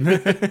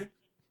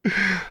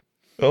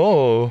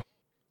 Oh.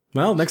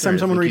 Well, next time Sorry, I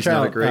someone think reach he's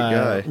not out, a great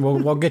guy.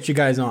 we'll get you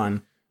guys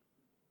on.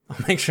 I'll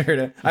make sure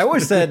to. I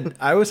always said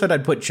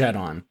I'd put Chet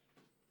on.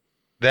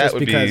 That Just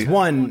would because be...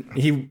 one,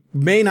 he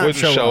may not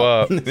wouldn't show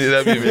up. Yeah,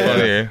 that'd be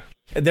funnier.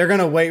 They're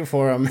gonna wait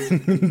for him,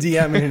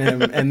 DMing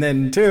him, and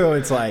then two,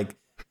 it's like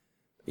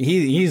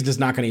he's just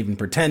not gonna even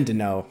pretend to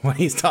know what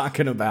he's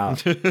talking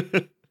about.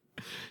 That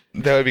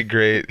would be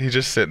great. He's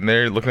just sitting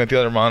there looking at the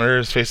other monitor.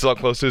 His face is all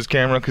close to his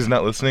camera because he's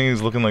not listening.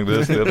 He's looking like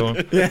this. The other one.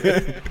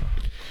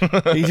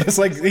 He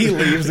just he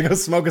leaves to go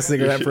smoke a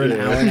cigarette for an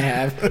hour and a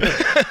half.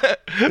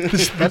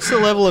 That's the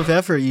level of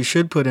effort you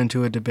should put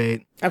into a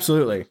debate.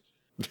 Absolutely.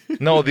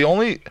 No,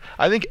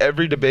 I think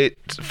every debate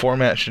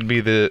format should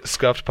be the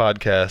Scuffed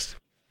podcast.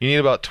 You need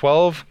about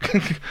 12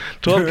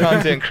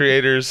 content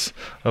creators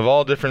of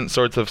all different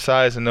sorts of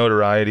size and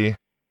notoriety.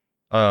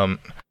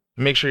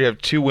 Make sure you have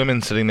 2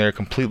 women sitting there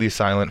completely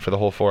silent for the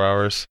whole 4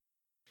 hours.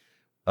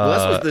 Well,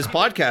 that's what this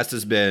podcast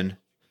has been.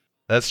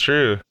 That's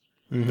true.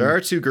 Mm-hmm. There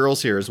are 2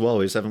 girls here as well.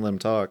 We just haven't let them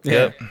talk.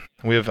 Yep.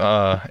 We have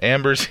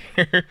Amber's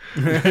here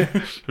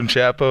from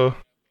Chapo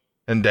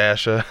and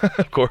Dasha,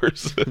 of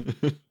course.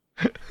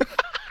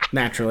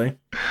 Naturally.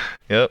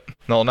 Yep.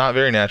 No, not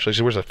very naturally.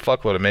 She wears a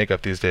fuckload of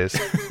makeup these days.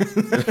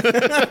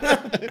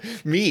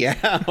 Meow.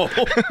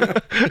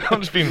 I'm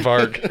just being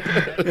Varg.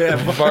 Yeah,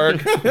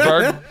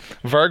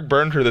 Varg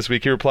burned her this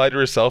week. He replied to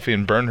her selfie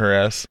and burned her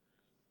ass.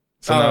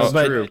 So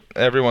now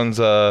everyone's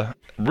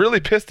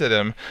really pissed at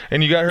him.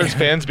 And you got her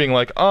fans being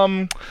like,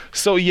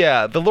 so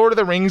yeah, the Lord of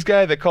the Rings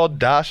guy that called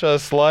Dasha a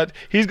slut,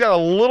 he's got a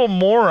little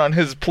more on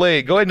his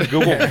plate. Go ahead and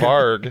Google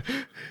Varg.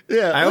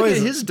 Yeah, look at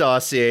his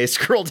dossier.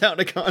 Scroll down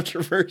to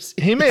controversy.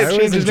 He may have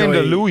changed his name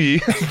to Louis,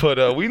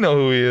 but we know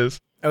who he is.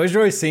 I always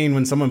enjoy seeing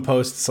when someone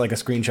posts like a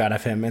screenshot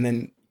of him, and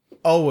then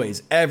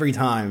every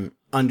time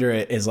under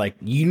it is like,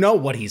 you know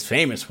what he's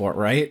famous for,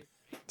 right?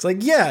 It's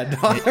like, yeah,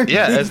 dog.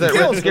 Yeah, as that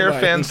Red Scare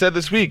fan said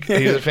this week,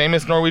 he's a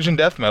famous Norwegian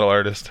death metal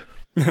artist.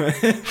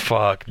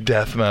 Fuck,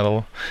 death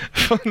metal.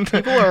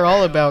 People are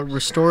all about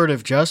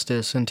restorative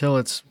justice until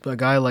it's a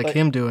guy like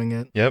him doing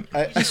it. Yep.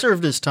 He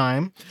served his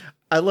time.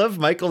 I love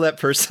Michael, that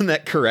person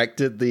that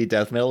corrected the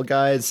death metal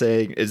guy,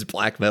 saying is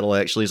black metal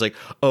actually. He's like,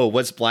 oh,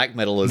 what's black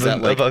metal? Is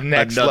that like the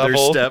next another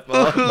level step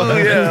up?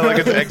 Yeah, like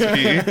it's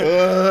XP.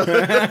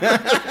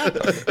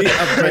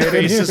 My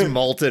face is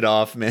malted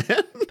off, man.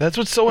 That's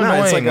what's so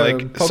annoying. It's like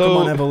a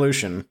Pokemon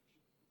evolution.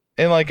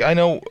 And like, I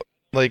know,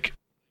 like,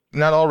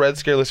 not all Red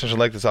Scare listeners are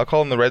like this. I'll call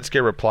them the Red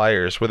Scare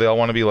repliers, where they all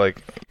want to be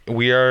like,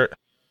 we are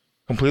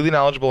completely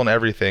knowledgeable in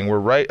everything. We're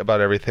right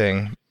about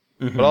everything.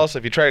 Mm-hmm. But also,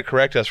 if you try to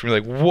correct us, we're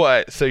like,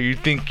 what? So you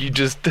think you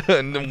just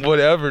done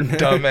whatever,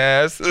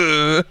 dumbass?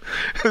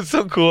 It's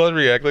so cool to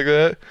react like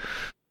that.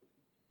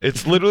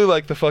 It's literally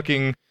like the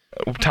fucking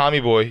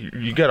Tommy Boy.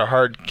 You got a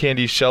hard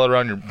candy shell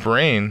around your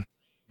brain.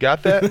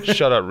 Got that?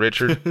 Shut up,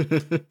 Richard.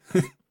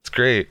 It's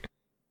great.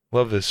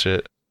 Love this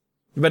shit.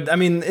 But I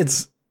mean,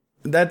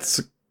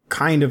 that's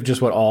kind of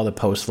just what all the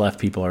post-left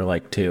people are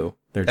like too.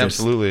 They're just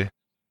absolutely.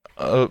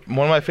 One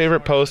of my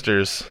favorite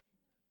posters,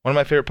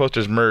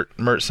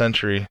 Mert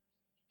Century.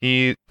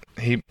 He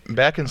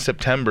back in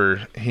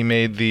September, he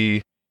made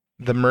the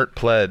Mert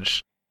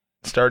Pledge.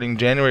 Starting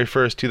January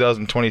 1st,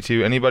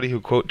 2022, anybody who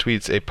quote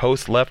tweets a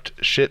post-left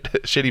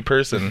shitty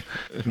person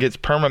gets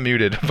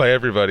perma-muted by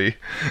everybody.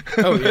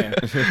 Oh, yeah.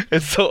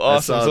 It's so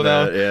awesome. So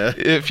now, yeah.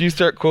 if you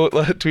start quote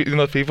tweeting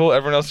those people,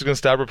 everyone else is going to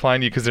stop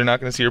replying to you because they're not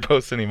going to see your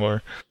posts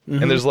anymore.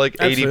 Mm-hmm. And there's like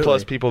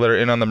 80-plus people that are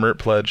in on the Mert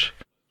Pledge.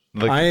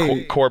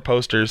 Like core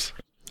posters.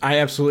 I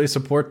absolutely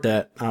support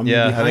that. I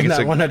think it's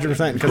that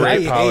 100%.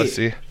 Great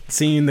policy.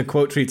 Seeing the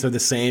quote tweets are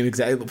the same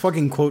exact.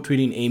 Fucking quote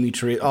tweeting Amy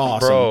Tree.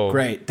 Awesome. Bro,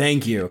 great.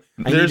 Thank you.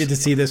 I needed to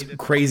see this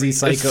crazy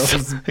psycho.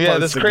 Yeah,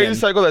 this crazy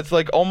psycho that's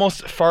like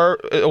almost far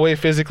away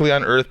physically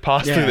on Earth,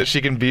 possibly that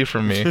she can be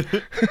from me.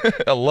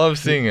 I love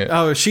seeing it.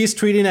 Oh, she's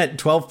tweeting at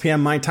 12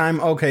 p.m. my time.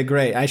 Okay,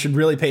 great. I should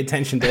really pay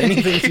attention to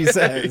anything she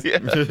says.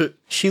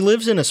 She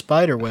lives in a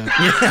spider web.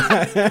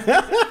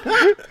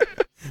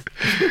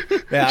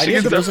 Yeah, she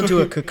goes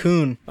into a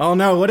cocoon. Oh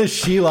no, what is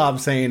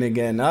Shelob saying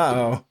again?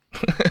 Uh-oh.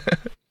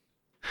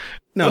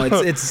 No,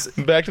 it's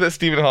back to that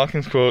Stephen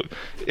Hawking quote.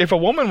 If a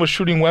woman was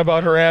shooting web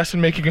out her ass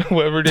and making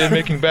whoever did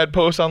making bad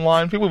posts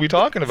online, people would be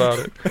talking about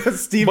it.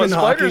 Stephen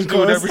Hawking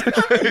do it every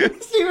day.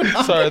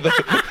 Sorry,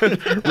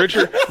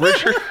 Richard.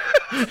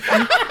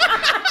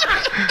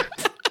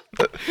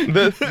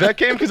 That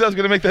came because I was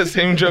going to make that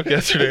same joke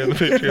yesterday on the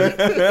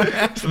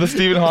Patreon. So the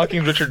Stephen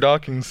Hawking, Richard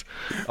Dawkins.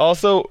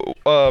 Also,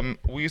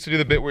 we used to do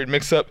the bit where we'd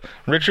mix up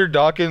Richard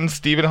Dawkins,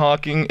 Stephen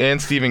Hawking, and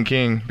Stephen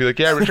King. Be like,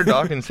 yeah, Richard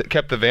Dawkins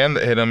kept the van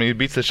that hit him. He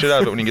beats the shit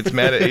out of it when he gets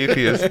mad at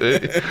atheists.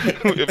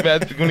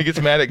 When he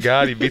gets mad at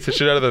God, he beats the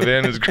shit out of the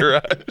van in his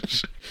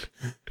garage.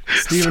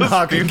 Stephen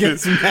Hawking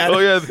gets mad. Oh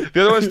yeah,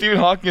 the other one, Stephen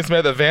Hawking gets mad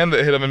at the van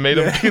that hit him and made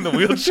him be in the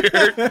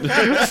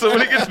wheelchair. So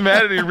when he gets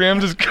mad at it, he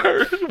rams his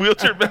car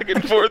wheelchair back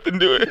and forth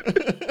into it.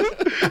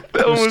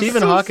 That one was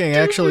Stephen so Hawking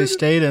stupid. actually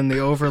stayed in the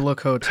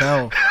Overlook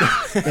Hotel,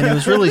 and it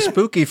was really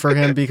spooky for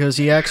him because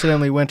he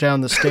accidentally went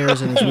down the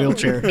stairs in his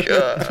wheelchair.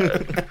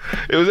 God.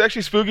 It was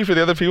actually spooky for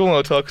the other people in the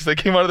hotel because they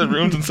came out of their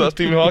rooms and saw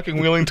Stephen Hawking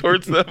wheeling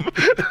towards them.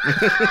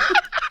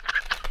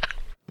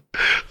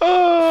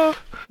 Oh.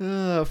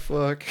 Oh,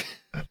 fuck.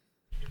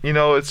 You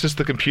know, it's just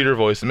the computer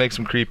voice. It makes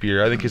him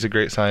creepier. I think he's a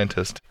great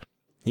scientist.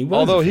 He was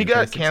Although a he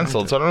got fantastic canceled, so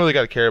scientist. I don't really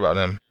got to care about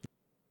him.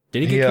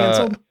 Did he get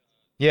canceled?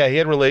 Yeah, he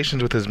had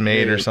relations with his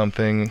maid or Yeah.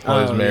 something while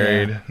he was Oh,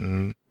 married. yeah.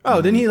 And- Oh,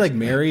 didn't he like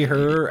marry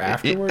her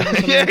afterwards? Or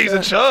something yeah, like he's a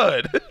that?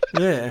 chud.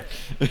 Yeah.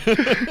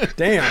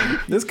 Damn,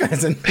 this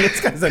guy's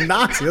a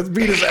Nazi. Let's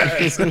beat his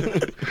ass.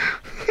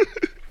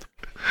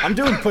 I'm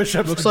doing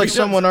push-ups. Looks to like beat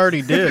someone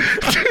already did.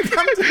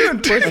 I'm doing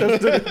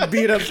push-ups to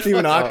beat up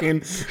Stephen Hawking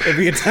if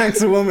he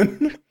attacks a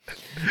woman.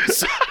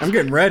 I'm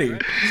getting ready.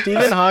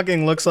 Stephen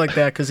Hawking looks like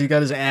that because he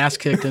got his ass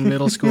kicked in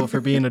middle school for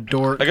being a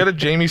dork. I got a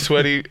Jamie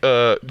Sweaty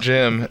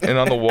gym, and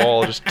on the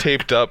wall, just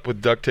taped up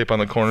with duct tape on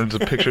the corners, a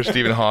picture of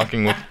Stephen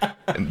Hawking with,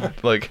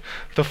 like,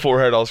 the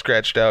forehead all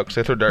scratched out because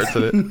I throw darts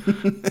at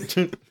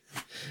it.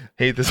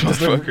 Hate this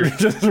motherfucker.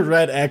 Just a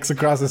red X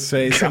across his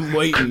face. I'm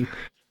waiting.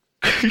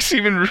 You see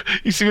him in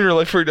real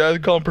life where he dies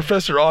and call him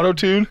Professor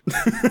Autotune?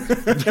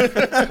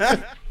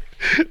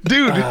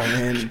 Dude, Oh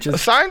man,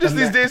 just scientists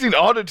these days need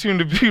autotune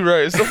to be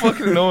right. It's so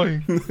fucking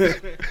annoying.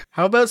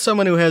 How about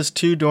someone who has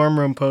two dorm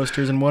room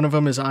posters and one of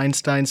them is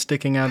Einstein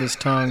sticking out his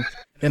tongue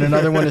and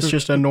another one is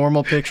just a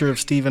normal picture of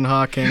Stephen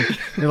Hawking?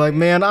 You're like,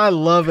 man, I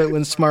love it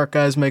when smart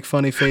guys make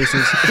funny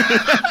faces.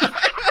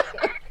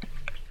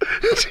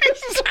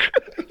 Jesus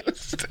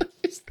Christ.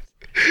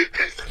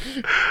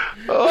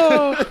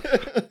 Oh.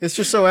 It's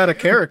just so out of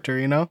character,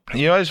 you know?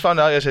 You know, I just found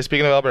out yesterday,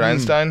 speaking of Albert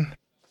Einstein,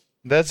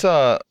 that's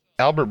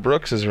Albert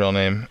Brooks' his real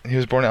name. He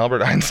was born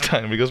Albert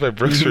Einstein, but he goes by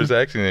Brooks for his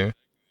acting name.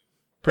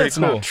 Pretty That's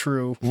cool. not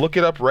true. Look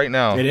it up right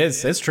now. it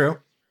is. It's true.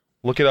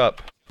 Look it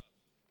up.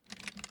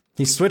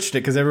 He switched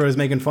it because everybody was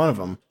making fun of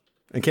him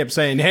and kept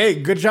saying, "Hey,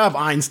 good job,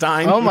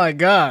 Einstein." Oh my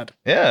god.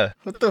 Yeah,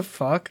 What the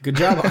fuck? Good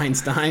job,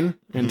 Einstein.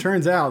 And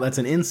turns out that's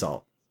an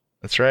insult.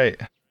 that's right.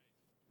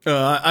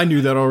 I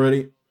knew that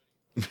already.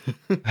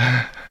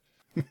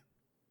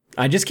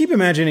 I just keep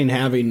imagining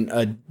having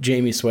a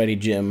Jamie Sweaty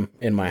gym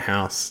in my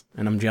house,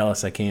 and I'm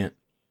jealous I can't.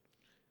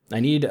 I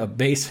need a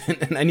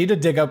basement, and I need to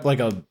dig up like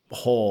a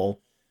hole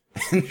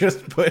and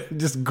just put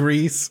just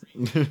grease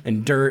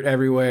and dirt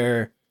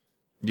everywhere.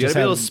 You gotta Just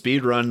be able have- to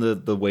speed run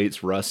the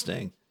weights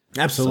rusting.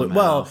 Absolutely.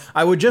 Somehow. Well,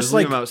 I would just Just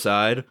leave like them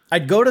outside.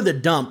 I'd go to the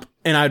dump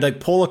and I'd like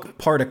pull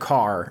apart a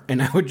car,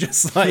 and I would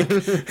just like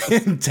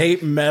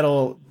tape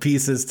metal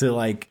pieces to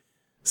like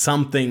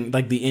something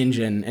like the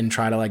engine and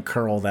try to like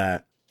curl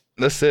that.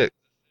 That's sick.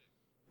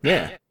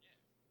 Yeah.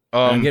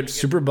 I Um, get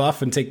super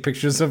buff and take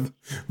pictures of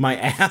my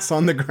ass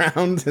on the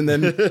ground and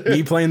then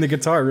me playing the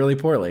guitar really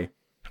poorly.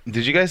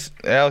 did you guys,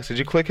 Alex, did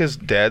you click his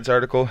dad's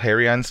article,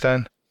 Harry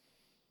Einstein?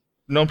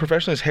 Known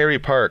professionally as Harry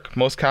Park,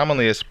 most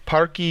commonly as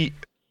Parkiakarkis.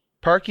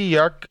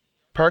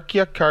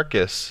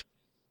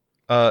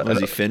 Was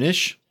he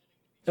Finnish?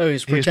 Oh,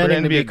 he's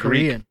pretending to be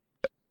Korean.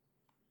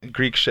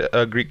 Greek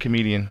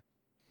comedian.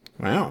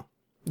 Wow.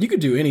 You could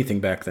do anything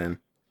back then.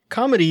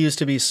 Comedy used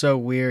to be so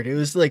weird. It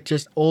was like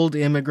just old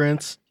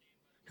immigrants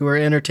who were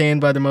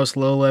entertained by the most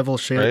low-level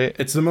shit. Right?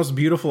 It's the most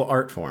beautiful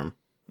art form.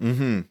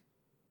 Mm-hmm.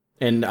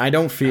 And I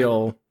don't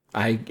feel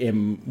I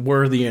am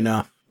worthy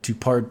enough to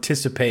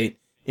participate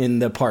in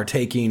the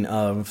partaking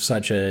of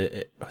such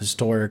a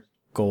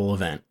historical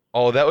event.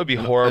 Oh, that would be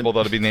horrible,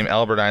 though, to be named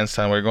Albert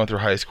Einstein while you're going through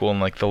high school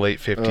in, like, the late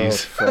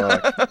 50s.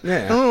 fuck.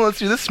 Yeah. Oh, let's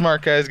see what this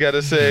smart guy's got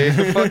to say.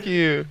 Fuck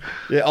you.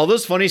 Yeah, all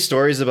those funny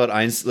stories about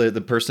Einstein, the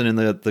person in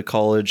the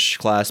college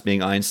class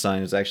being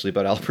Einstein is actually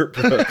about Albert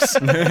Brooks.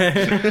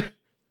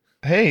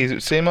 Hey,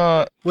 same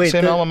Wait,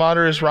 same the- alma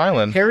mater as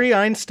Ryland. Harry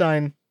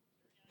Einstein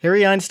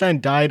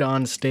died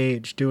on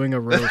stage doing a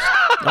roast.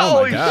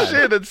 Holy God.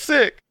 shit, that's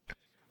sick.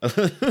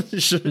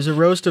 It was a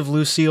roast of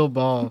Lucille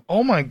Ball.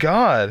 Oh, my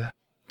God.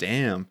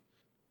 Damn.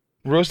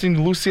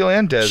 Roasting Lucille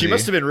and Desi. She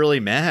must have been really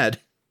mad.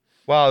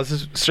 Wow, this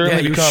is Yeah,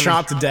 certainly you become...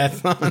 shot to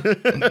death.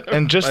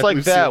 And just By like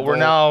Lucille that, we're Ball.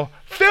 now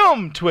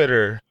Film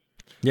Twitter.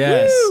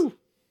 Yes. Woo!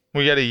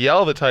 We got to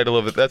yell the title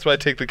of it. That's what I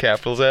take the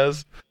capitals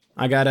as.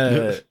 I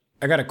gotta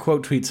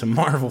quote tweet some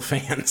Marvel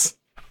fans.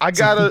 I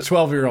got to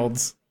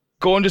 12-year-olds.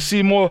 going to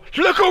see more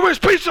Licorice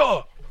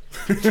Pizza.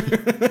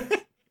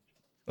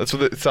 That's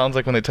what it sounds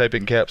like when they type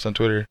in caps on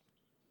Twitter.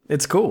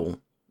 It's cool.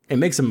 It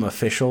makes them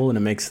official and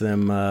it makes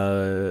them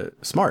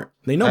smart.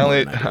 They know I more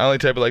only, than I only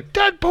type it like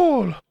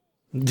Deadpool. I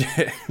do.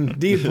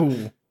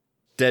 Deadpool.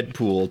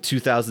 Deadpool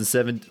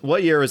 2007.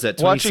 What year was that?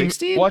 Watching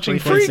 2016? watching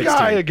Free 2016.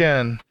 Guy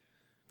again.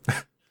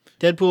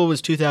 Deadpool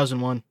was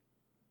 2001.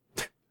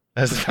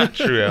 That's not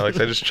true, Alex.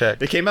 I just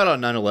checked. It came out on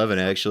 9/11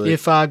 actually.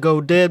 If I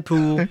go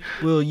Deadpool,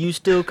 will you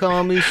still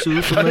call me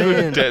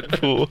Superman?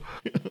 Deadpool.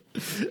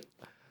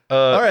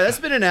 All right, that's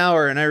been an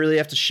hour, and I really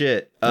have to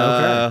shit.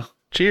 Okay.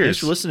 Cheers. Thanks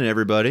for listening,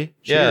 everybody.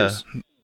 Yeah. Cheers.